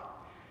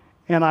up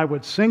and I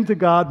would sing to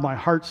God my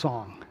heart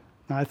song."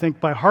 Now, I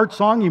think by heart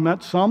song, he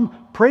meant some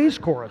praise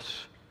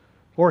chorus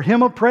or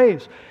hymn of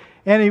praise.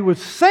 And he would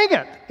sing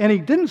it, and he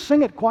didn't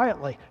sing it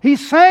quietly. He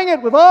sang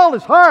it with all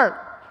his heart.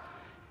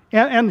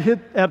 And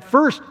at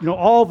first,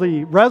 all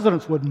the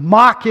residents would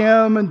mock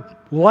him and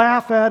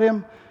laugh at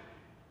him.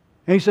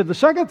 And he said, the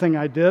second thing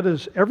I did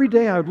is every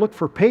day I would look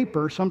for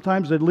paper.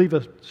 Sometimes they'd leave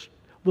a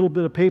little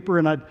bit of paper,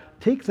 and I'd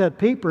take that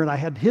paper, and I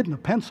had hidden a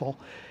pencil,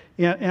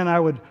 and I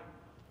would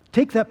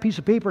take that piece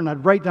of paper, and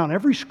I'd write down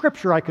every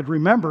scripture I could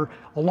remember,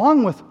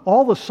 along with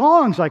all the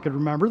songs I could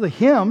remember, the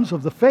hymns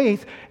of the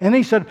faith. And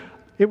he said,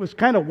 it was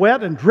kind of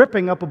wet and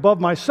dripping up above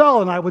my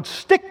cell, and I would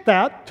stick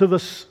that to the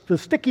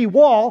sticky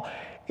wall,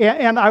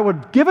 and I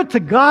would give it to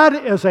God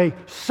as a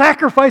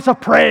sacrifice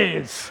of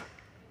praise.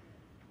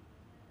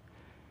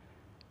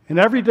 And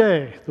every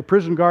day, the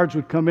prison guards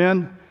would come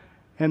in,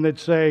 and they'd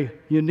say,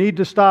 "You need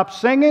to stop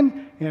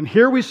singing, and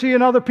here we see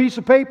another piece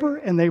of paper,"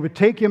 and they would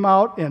take him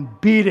out and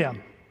beat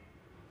him.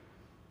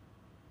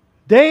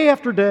 Day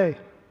after day.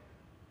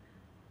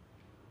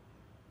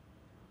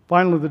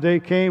 Finally, the day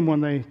came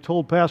when they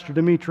told Pastor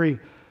Dimitri,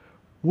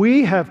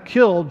 "We have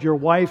killed your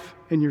wife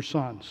and your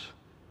sons."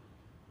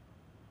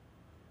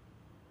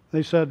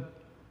 They said,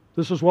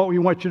 "This is what we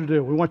want you to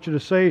do. We want you to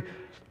say,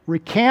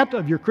 recant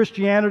of your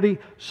Christianity,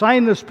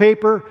 sign this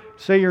paper,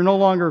 say you're no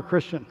longer a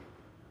Christian."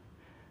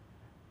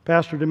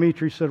 Pastor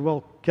Dimitri said,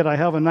 "Well, could I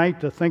have a night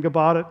to think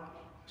about it?"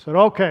 I said,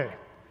 "Okay."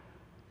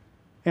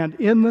 And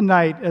in the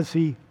night, as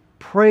he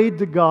prayed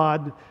to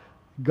God,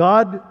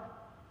 God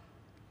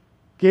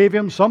gave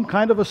him some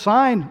kind of a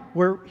sign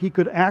where he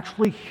could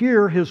actually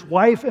hear his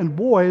wife and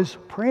boys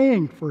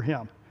praying for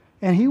him.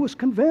 And he was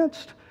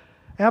convinced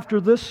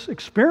after this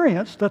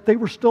experience that they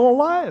were still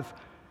alive,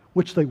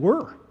 which they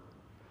were.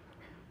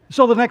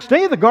 So the next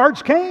day the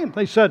guards came.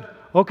 They said,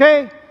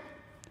 "Okay,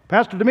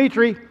 Pastor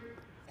Dimitri,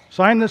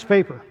 sign this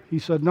paper." He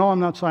said, "No, I'm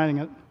not signing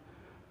it."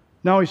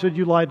 "No," he said,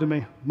 "you lied to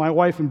me. My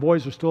wife and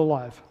boys are still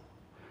alive."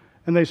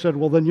 And they said,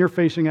 "Well, then you're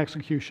facing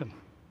execution."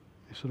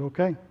 He said,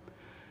 "Okay."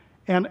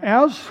 And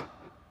as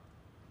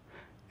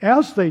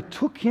they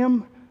took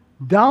him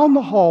down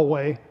the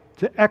hallway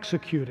to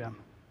execute him,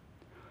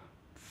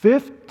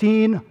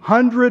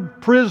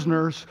 1,500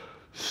 prisoners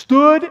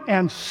stood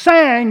and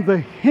sang the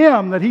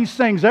hymn that he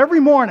sings every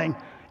morning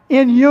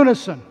in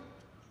unison.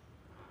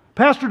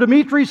 Pastor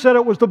Dimitri said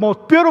it was the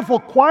most beautiful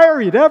choir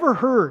he'd ever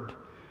heard.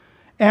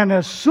 And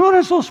as soon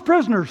as those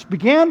prisoners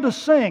began to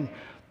sing,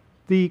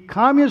 the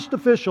communist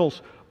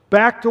officials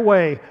backed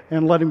away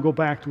and let him go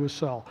back to his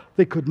cell.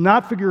 They could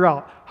not figure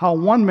out how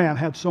one man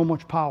had so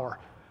much power.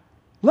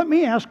 Let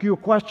me ask you a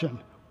question.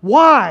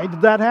 Why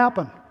did that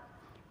happen?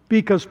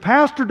 Because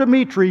Pastor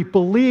Dimitri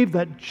believed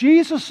that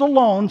Jesus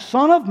alone,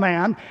 Son of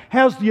Man,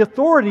 has the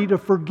authority to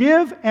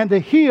forgive and to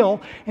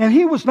heal, and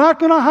he was not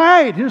going to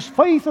hide his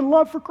faith and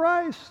love for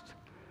Christ.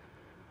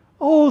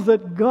 Oh,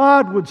 that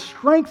God would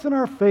strengthen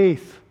our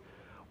faith.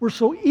 We're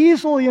so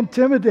easily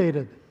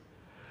intimidated.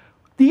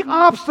 The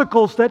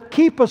obstacles that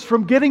keep us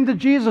from getting to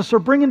Jesus or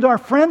bringing our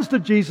friends to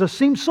Jesus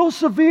seem so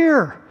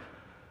severe.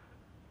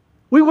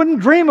 We wouldn't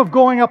dream of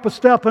going up a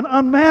step and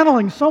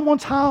unmantling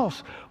someone's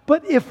house.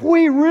 But if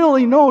we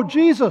really know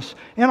Jesus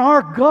and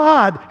our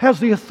God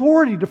has the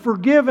authority to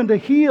forgive and to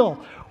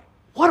heal,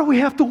 what do we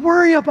have to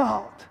worry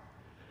about?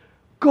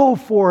 Go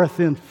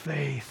forth in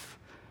faith.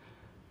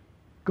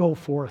 Go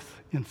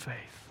forth in faith.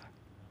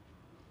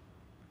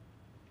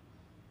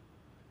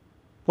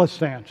 Let's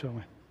stand, shall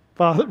we?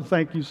 Father,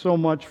 thank you so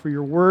much for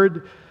your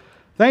word.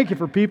 Thank you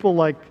for people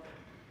like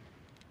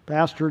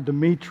Pastor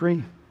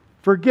Dimitri.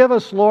 Forgive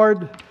us,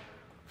 Lord,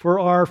 for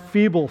our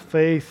feeble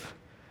faith.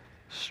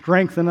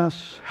 Strengthen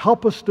us.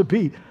 Help us to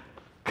be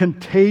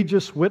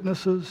contagious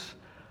witnesses.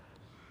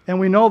 And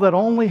we know that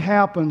only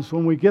happens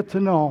when we get to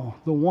know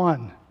the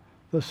one,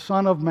 the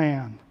Son of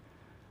Man,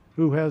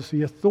 who has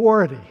the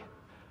authority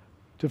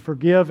to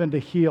forgive and to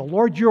heal.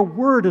 Lord, your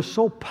word is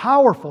so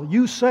powerful.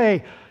 You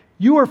say,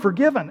 you are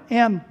forgiven,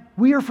 and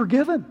we are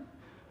forgiven.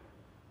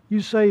 You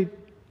say,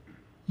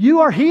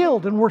 you are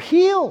healed, and we're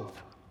healed.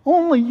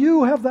 Only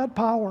you have that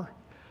power.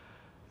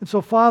 And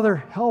so, Father,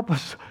 help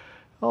us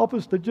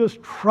to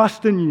just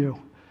trust in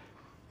you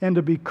and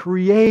to be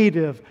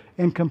creative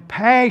and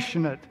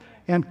compassionate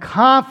and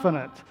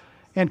confident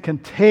and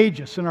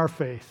contagious in our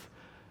faith.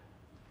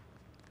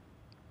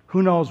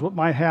 Who knows what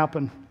might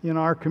happen in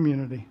our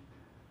community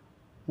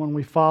when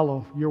we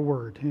follow your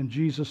word. In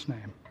Jesus'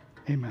 name,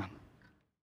 amen.